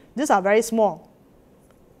 Okay, these are very small.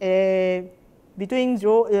 For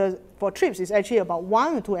thrips, it's actually about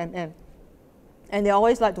 1 to 2 mm. And they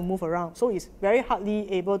always like to move around, so it's very hardly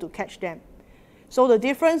able to catch them. So the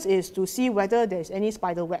difference is to see whether there's any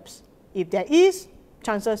spider webs. If there is,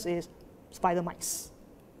 chances is spider mites.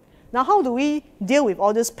 Now how do we deal with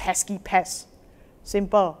all these pesky pests?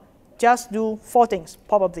 Simple. Just do 4 things,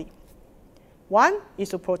 probably. One is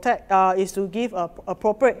to give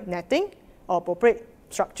appropriate netting or appropriate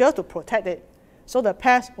structure to protect it, so the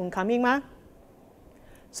pests won't come in.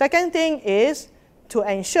 Second thing is to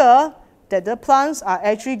ensure that the plants are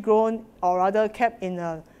actually grown, or rather kept in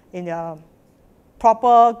a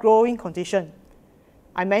proper growing condition.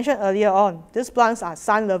 I mentioned earlier on, these plants are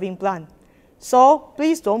sun-loving plants, so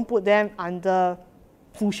please don't put them under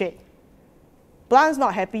full shade. Plants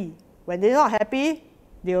not happy. When they're not happy,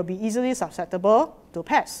 they will be easily susceptible to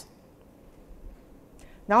pests.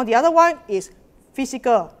 Now the other one is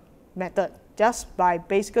physical method, just by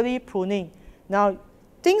basically pruning. Now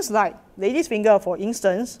things like lady's finger, for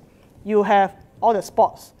instance, you have all the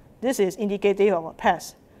spots. This is indicative of a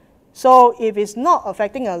pest. So if it's not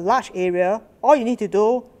affecting a large area, all you need to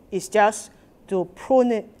do is just to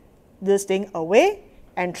prune this thing away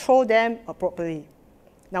and throw them appropriately.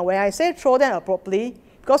 Now when I say throw them appropriately,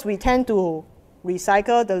 because we tend to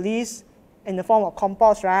recycle the leaves in the form of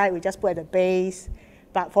compost, right? We just put at the base.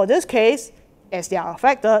 But for this case, as they are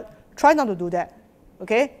affected, try not to do that.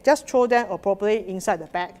 Okay? Just throw them appropriately inside the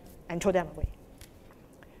bag and throw them away.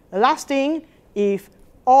 The last thing, if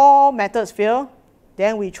all methods fail,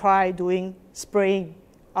 then we try doing spraying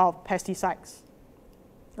of pesticides.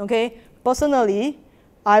 Okay? Personally,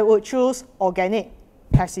 I would choose organic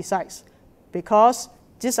pesticides because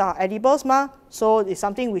these are edibles, so it's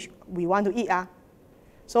something which we want to eat.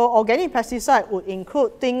 So organic pesticide would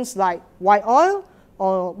include things like white oil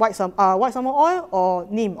or white summer oil or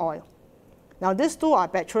neem oil. Now these two are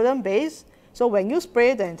petroleum based, so when you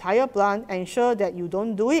spray the entire plant, ensure that you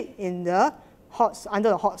don't do it in the under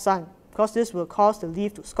the hot sun, because this will cause the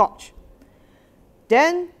leaf to scorch.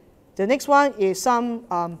 Then the next one is some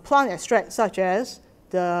plant extract, such as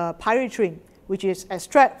the pyrethrin, which is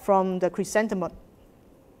extract from the chrysanthemum.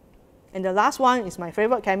 And the last one is my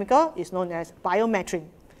favorite chemical, is known as biometrin.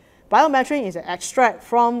 Biometrin is an extract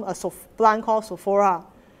from a plant called sophora.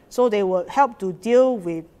 So they will help to deal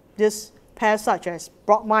with this pests such as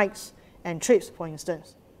broad mites and thrips, for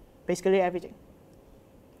instance. Basically everything.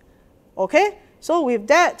 Okay, so with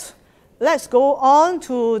that, let's go on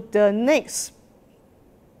to the next,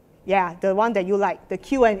 the one that you like, the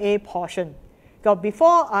Q&A portion. Now,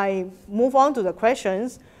 before I move on to the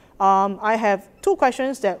questions, I have two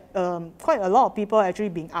questions that quite a lot of people actually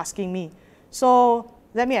been asking me. So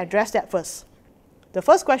let me address that first. The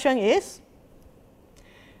first question is,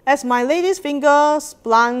 as my lady's fingers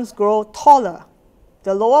plants grow taller,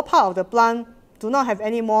 the lower part of the plant do not have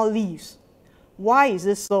any more leaves. Why is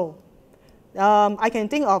this so? I can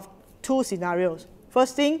think of two scenarios.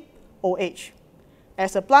 First thing, OH.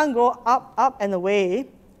 As the plant grows up and away,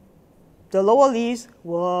 the lower leaves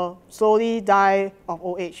will slowly die of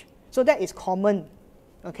OH. So that is common.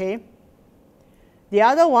 Okay. The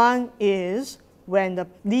other one is when the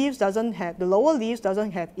lower leaves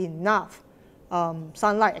doesn't have enough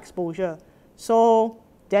sunlight exposure. So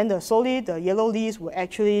then slowly the yellow leaves will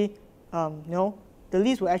actually, the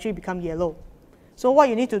leaves will actually become yellow. So what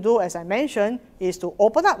you need to do, as I mentioned, is to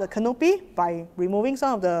open up the canopy by removing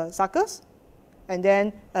some of the suckers and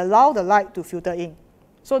then allow the light to filter in.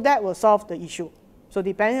 So that will solve the issue. So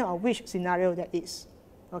depending on which scenario that is.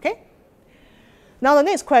 Okay? Now the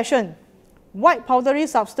next question, white powdery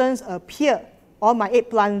substance appeared on my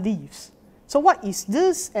eggplant leaves. So what is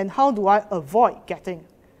this and how do I avoid getting?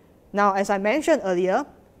 Now, as I mentioned earlier,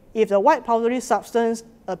 if the white powdery substance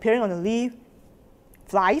appearing on the leaf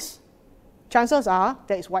flies, chances are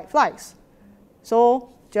that is white flies.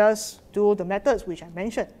 So just do the methods which I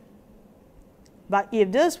mentioned. But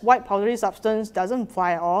if this white powdery substance doesn't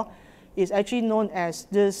fly at all, it's actually known as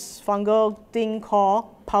this fungal thing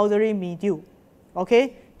called powdery mildew,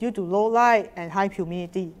 okay, due to low light and high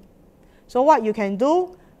humidity. So what you can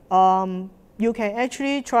do, you can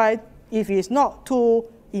actually try, if it's not too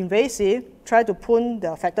invasive, try to prune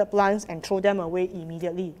the affected plants and throw them away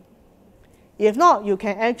immediately. If not, you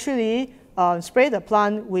can actually spray the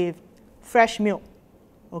plant with fresh milk.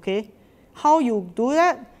 Okay, how you do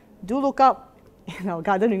that? Do look up in our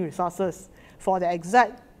gardening resources for the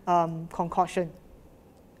exact concoction.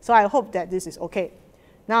 So I hope that this is okay.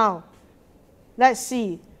 Now, let's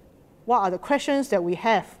see what are the questions that we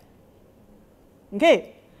have.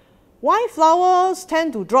 Okay, why flowers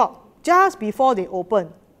tend to drop just before they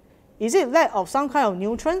open? Is it lack of some kind of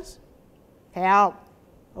nutrients? Help.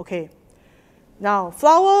 Okay. Now,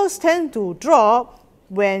 flowers tend to drop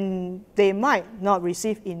when they might not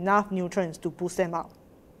receive enough nutrients to boost them up.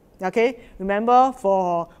 Okay, remember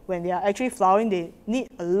for when they are actually flowering, they need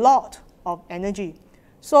a lot of energy.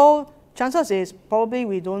 So chances is probably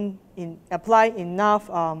we don't apply enough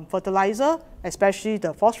fertilizer, especially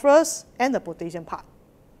the phosphorus and the potassium part.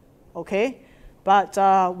 Okay, but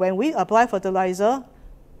when we apply fertilizer,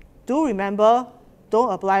 do remember,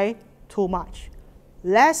 don't apply too much.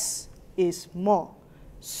 Less is more.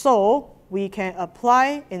 So we can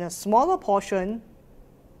apply in a smaller portion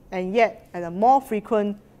and yet at a more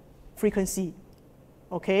frequency.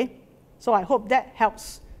 Okay, so I hope that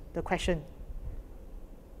helps the question,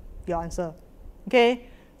 your answer. Okay,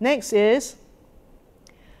 next is,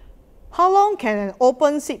 how long can an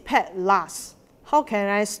open seed pad last? How can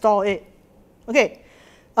I store it? Okay,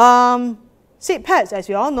 seed pads, as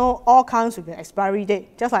you all know, all comes with an expiry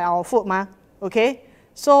date, just like our food, okay?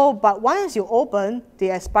 So, but once you open,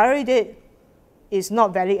 the expiry date is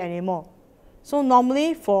not valid anymore. So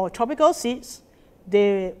normally for tropical seeds,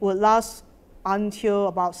 they would last until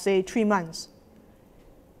about, say, 3 months.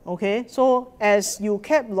 Okay, so as you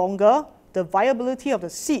kept longer, the viability of the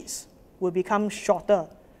seeds will become shorter.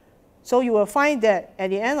 So you will find that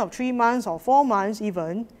at the end of 3 months or 4 months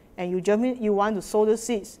even, and you want to sow the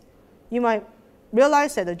seeds, you might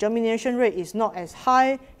realize that the germination rate is not as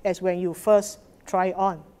high as when you first try it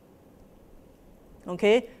on.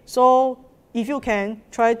 Okay, so if you can,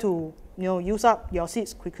 try to use up your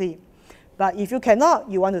seeds quickly. But if you cannot,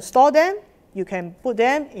 you want to store them, you can put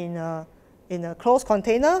them in a closed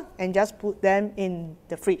container and just put them in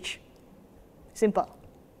the fridge. Simple.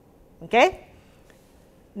 Okay?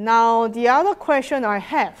 Now the other question I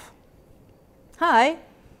have. Hi,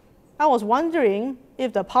 I was wondering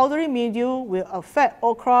if the powdery mildew will affect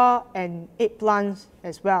okra and eggplants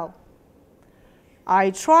as well.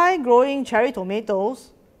 I tried growing cherry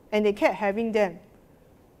tomatoes and they kept having them.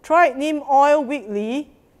 Tried neem oil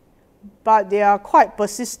weekly, but they are quite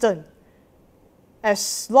persistent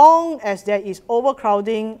as long as there is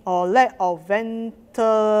overcrowding or lack of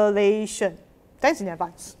ventilation. Thanks in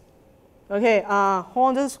advance. Okay, hold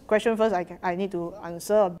on this question first. I need to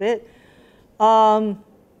answer a bit.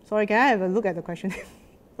 Sorry, can I have a look at the question?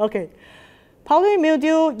 Okay. Powdery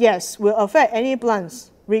mildew, yes, will affect any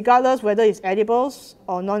plants, regardless whether it's edibles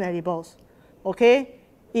or non-edibles. Okay,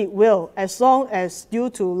 it will, as long as due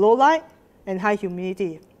to low light and high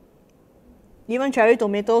humidity. Even cherry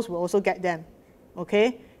tomatoes will also get them.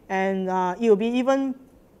 Okay, and it will be even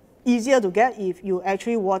easier to get if you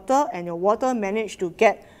actually water and your water manage to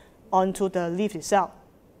get onto the leaf itself.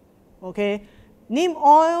 Okay, neem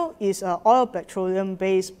oil is an oil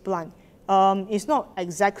petroleum-based plant. It's not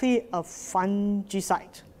exactly a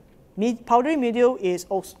fungicide. Powdery mildew is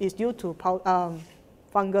due to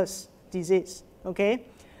fungus disease. Okay,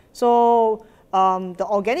 so the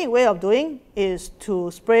organic way of doing is to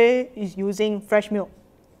spray using fresh milk,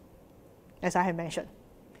 as I have mentioned.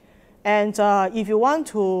 And if you want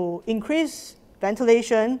to increase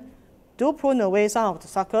ventilation, do prune away some of the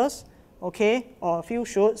suckers, okay, or a few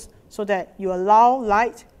shoots, so that you allow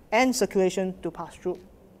light and circulation to pass through.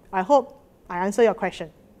 I hope I answer your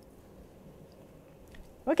question.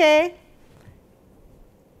 Okay.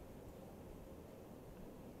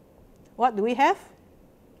 What do we have?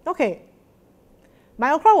 Okay.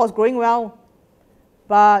 My okra was growing well,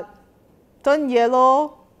 but turned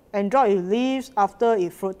yellow and dropped its leaves after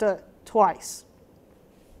it fruited twice.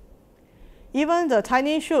 Even the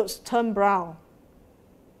tiny shoots turned brown.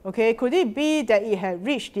 Okay, could it be that it had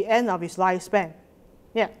reached the end of its lifespan?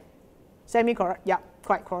 Yeah, semi-correct. Yeah,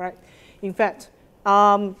 quite correct. In fact,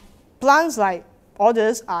 plants like all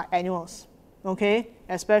these are annuals. Okay,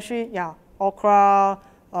 especially okra,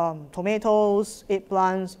 tomatoes,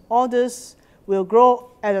 eggplants, all this will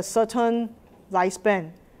grow at a certain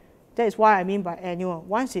lifespan. That is what I mean by annual.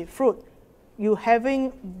 Once it fruit, you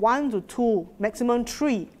having 1 to 2, maximum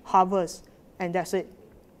 3 harvests, and that's it.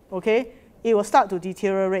 Okay, it will start to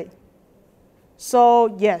deteriorate.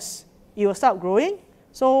 So yes, it will start growing.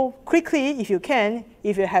 So quickly, if you can,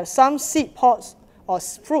 if you have some seed pods or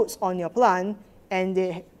fruits on your plant and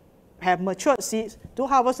they have matured seeds, do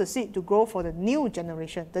harvest the seed to grow for the new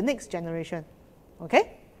generation, the next generation.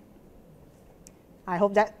 Okay? I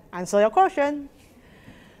hope that answers your question.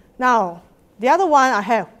 Now, the other one I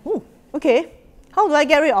have, okay, how do I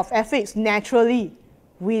get rid of aphids naturally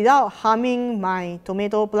without harming my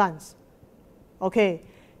tomato plants? Okay,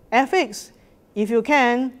 aphids, if you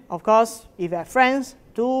can, of course, if you have friends,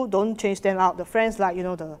 don't chase them out. The friends like,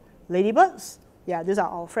 the ladybirds, yeah, these are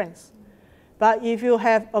our friends. But if you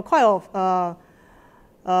have a quite of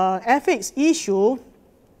aphids issue,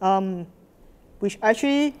 which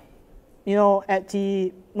actually,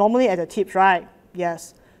 normally at the tips, right?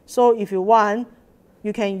 Yes. So if you want,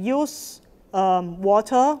 you can use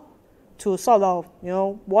water to sort of,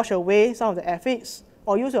 wash away some of the aphids,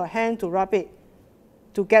 or use your hand to rub it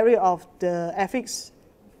to get rid of the aphids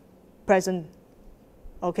present.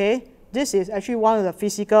 Okay, this is actually one of the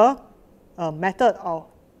physical method of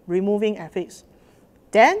removing aphids.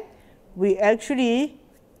 Then we actually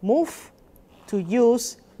move to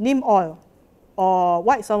use neem oil or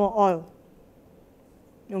white summer oil.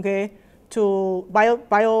 Okay, to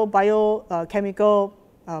biochemical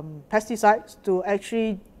pesticides to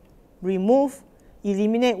actually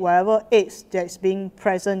eliminate whatever AIDS that's being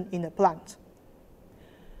present in the plant.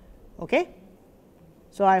 Okay,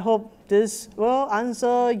 so I hope this will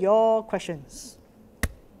answer your questions.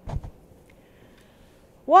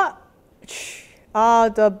 What are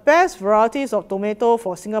the best varieties of tomato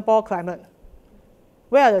for Singapore climate?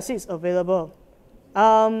 Where are the seeds available?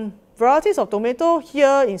 Varieties of tomato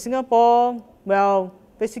here in Singapore, well,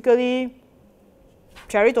 basically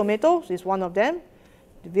cherry tomatoes is one of them.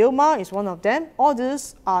 The Vilma is one of them. All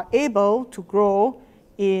these are able to grow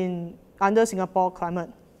under Singapore climate.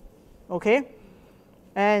 Okay,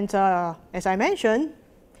 and as I mentioned,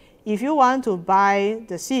 if you want to buy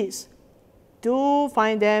the seeds, do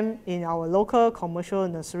find them in our local commercial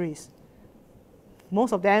nurseries.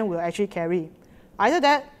 Most of them will actually carry. Either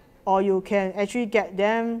that, or you can actually get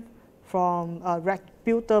them from a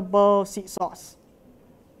reputable seed source.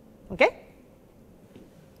 Okay?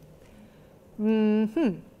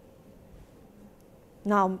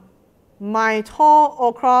 Now, my tall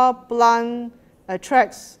okra plant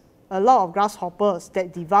attracts a lot of grasshoppers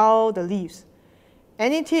that devour the leaves.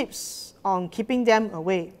 Any tips on keeping them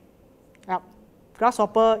away? Yep.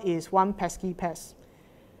 Grasshopper is one pesky pest.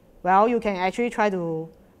 Well, you can actually try to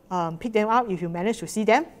pick them up if you manage to see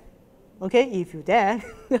them, okay, if you're there,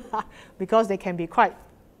 because they can be quite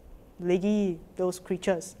leggy, those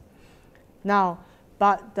creatures. Now,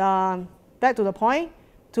 but back to the point,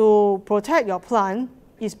 to protect your plant,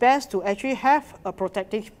 it's best to actually have a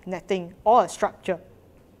protective netting or a structure,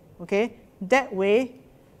 okay? That way,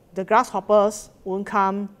 the grasshoppers won't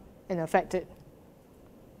come and affect it,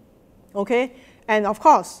 okay? And of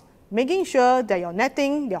course, making sure that your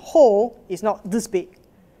netting, the hole, is not this big,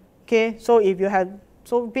 okay? So if you have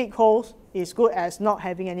so big holes, it's good as not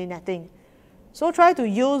having any netting. So try to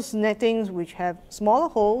use nettings which have smaller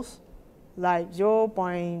holes, like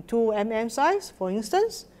 0.2 mm size, for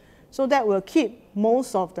instance, so that will keep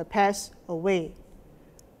most of the pests away,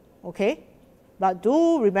 okay? But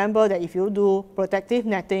do remember that if you do protective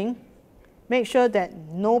netting, make sure that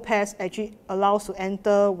no pest actually allows to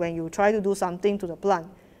enter when you try to do something to the plant.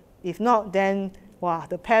 If not, then wow,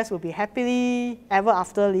 the pest will be happily ever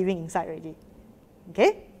after living inside already,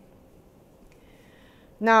 okay?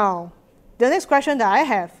 Now, the next question that I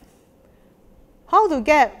have, how to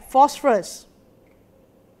get phosphorus?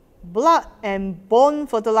 Blood and bone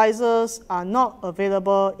fertilizers are not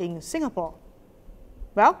available in Singapore.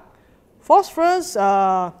 Well, phosphorus,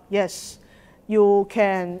 yes, you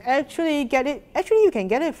can actually get it. Actually, you can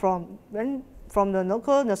get it from the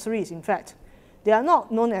local nurseries, in fact. They are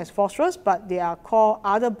not known as phosphorus, but they are called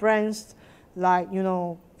other brands like,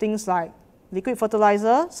 things like liquid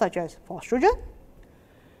fertilizer, such as phostrogen,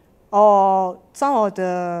 or some of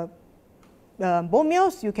the bone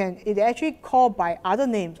meals, it actually called by other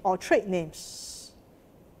names or trade names.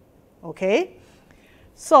 Okay,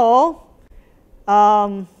 so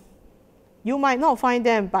you might not find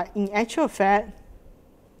them, but in actual fact,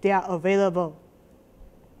 they are available.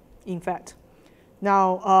 In fact,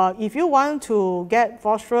 now if you want to get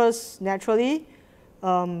phosphorus naturally,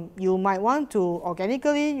 you might want to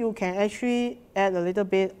organically. You can actually add a little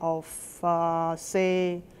bit of,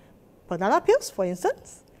 say, banana peels, for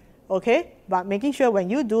instance. Okay, but making sure when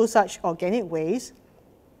you do such organic waste,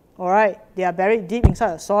 all right, they are buried deep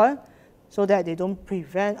inside the soil so that they don't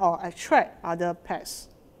prevent or attract other pests.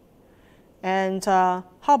 And how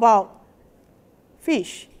about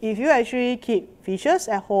fish? If you actually keep fishes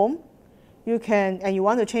at home, you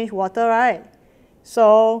want to change water, right?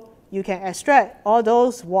 So you can extract all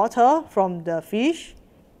those water from the fish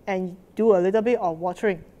and do a little bit of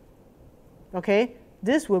watering. Okay,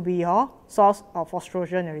 this will be your source of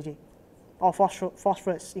phosphorus already, or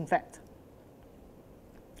phosphorus, in fact.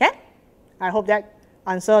 Okay, I hope that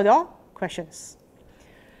answered your questions.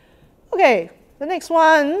 Okay, the next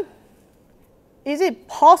one, is it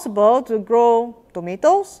possible to grow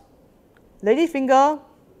tomatoes, ladyfinger,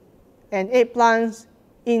 and eggplants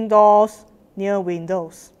indoors near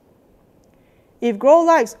windows? If grow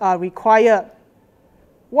lights are required,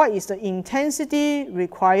 what is the intensity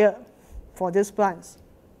required for these plants?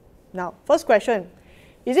 Now, first question,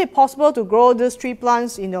 is it possible to grow these 3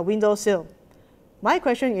 plants in your windowsill? My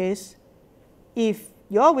question is, if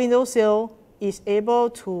your windowsill is able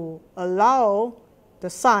to allow the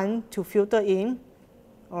sun to filter in,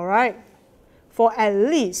 all right, for at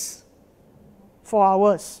least 4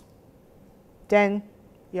 hours, then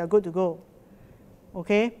you're good to go.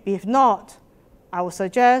 Okay, if not, I would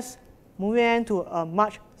suggest moving to a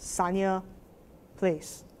much sunnier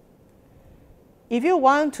place. If you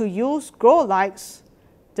want to use grow lights,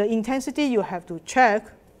 the intensity you have to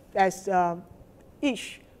check, as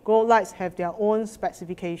each grow lights have their own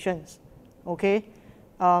specifications. Okay,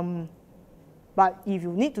 but if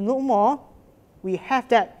you need to know more, we have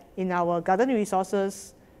that in our garden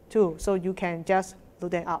resources too, so you can just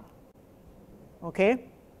look them up. Okay.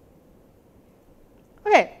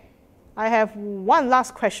 Okay, I have one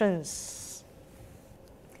last question.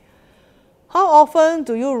 How often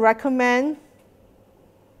do you recommend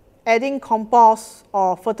adding compost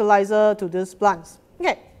or fertilizer to these plants?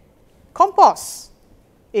 Okay, compost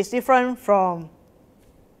is different from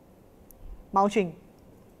mulching.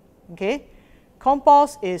 Okay,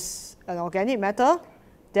 compost is an organic matter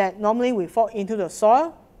that normally will fall into the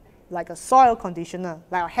soil, like a soil conditioner,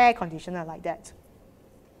 like a hair conditioner, like that.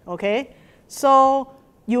 Okay, so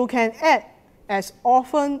you can add as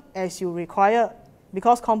often as you require,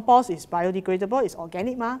 because compost is biodegradable, it's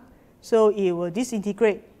organic, so it will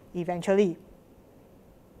disintegrate eventually,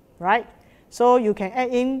 right? So you can add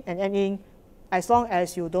in as long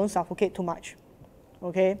as you don't suffocate too much.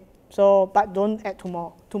 Okay, so but don't add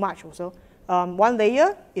too much also. 1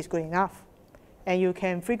 layer is good enough, and you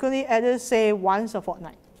can frequently add it, say, once a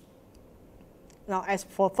fortnight. Now, as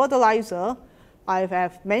for fertilizer, I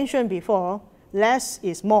have mentioned before, less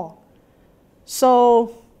is more.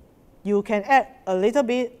 So you can add a little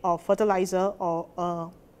bit of fertilizer or a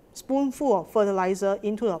spoonful of fertilizer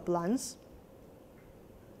into the plants,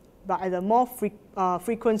 but at a more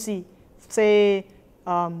frequency, say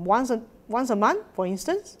once a month, for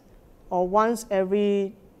instance, or once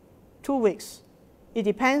every 2 weeks. It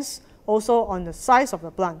depends also on the size of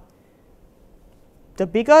the plant. The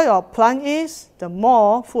bigger your plant is, the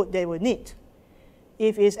more food they will need.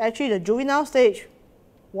 If it's actually the juvenile stage,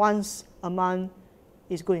 once a month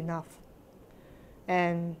is good enough.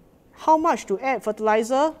 And how much to add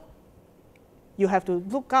fertilizer, you have to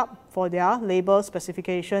look up for their label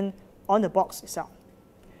specification on the box itself.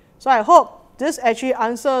 So I hope this actually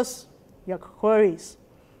answers your queries.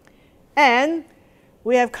 And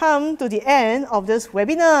we have come to the end of this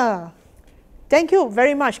webinar. Thank you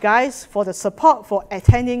very much, guys, for the support for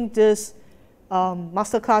attending this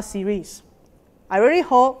masterclass series. I really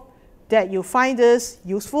hope that you find this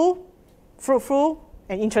useful, fruitful,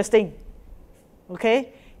 and interesting.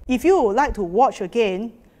 Okay? If you would like to watch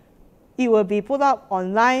again, it will be put up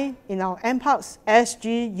online in our Eggplants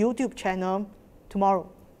SG YouTube channel tomorrow.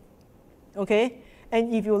 Okay?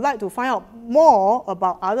 And if you would like to find out more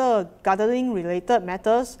about other gardening related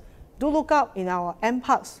matters, do look up in our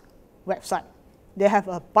Eggplants website. They have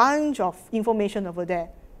a bunch of information over there.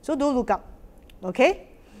 So do look up. Okay?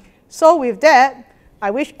 So with that,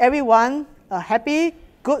 I wish everyone a happy,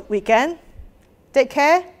 good weekend. Take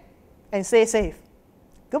care and stay safe.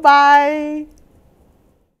 Goodbye.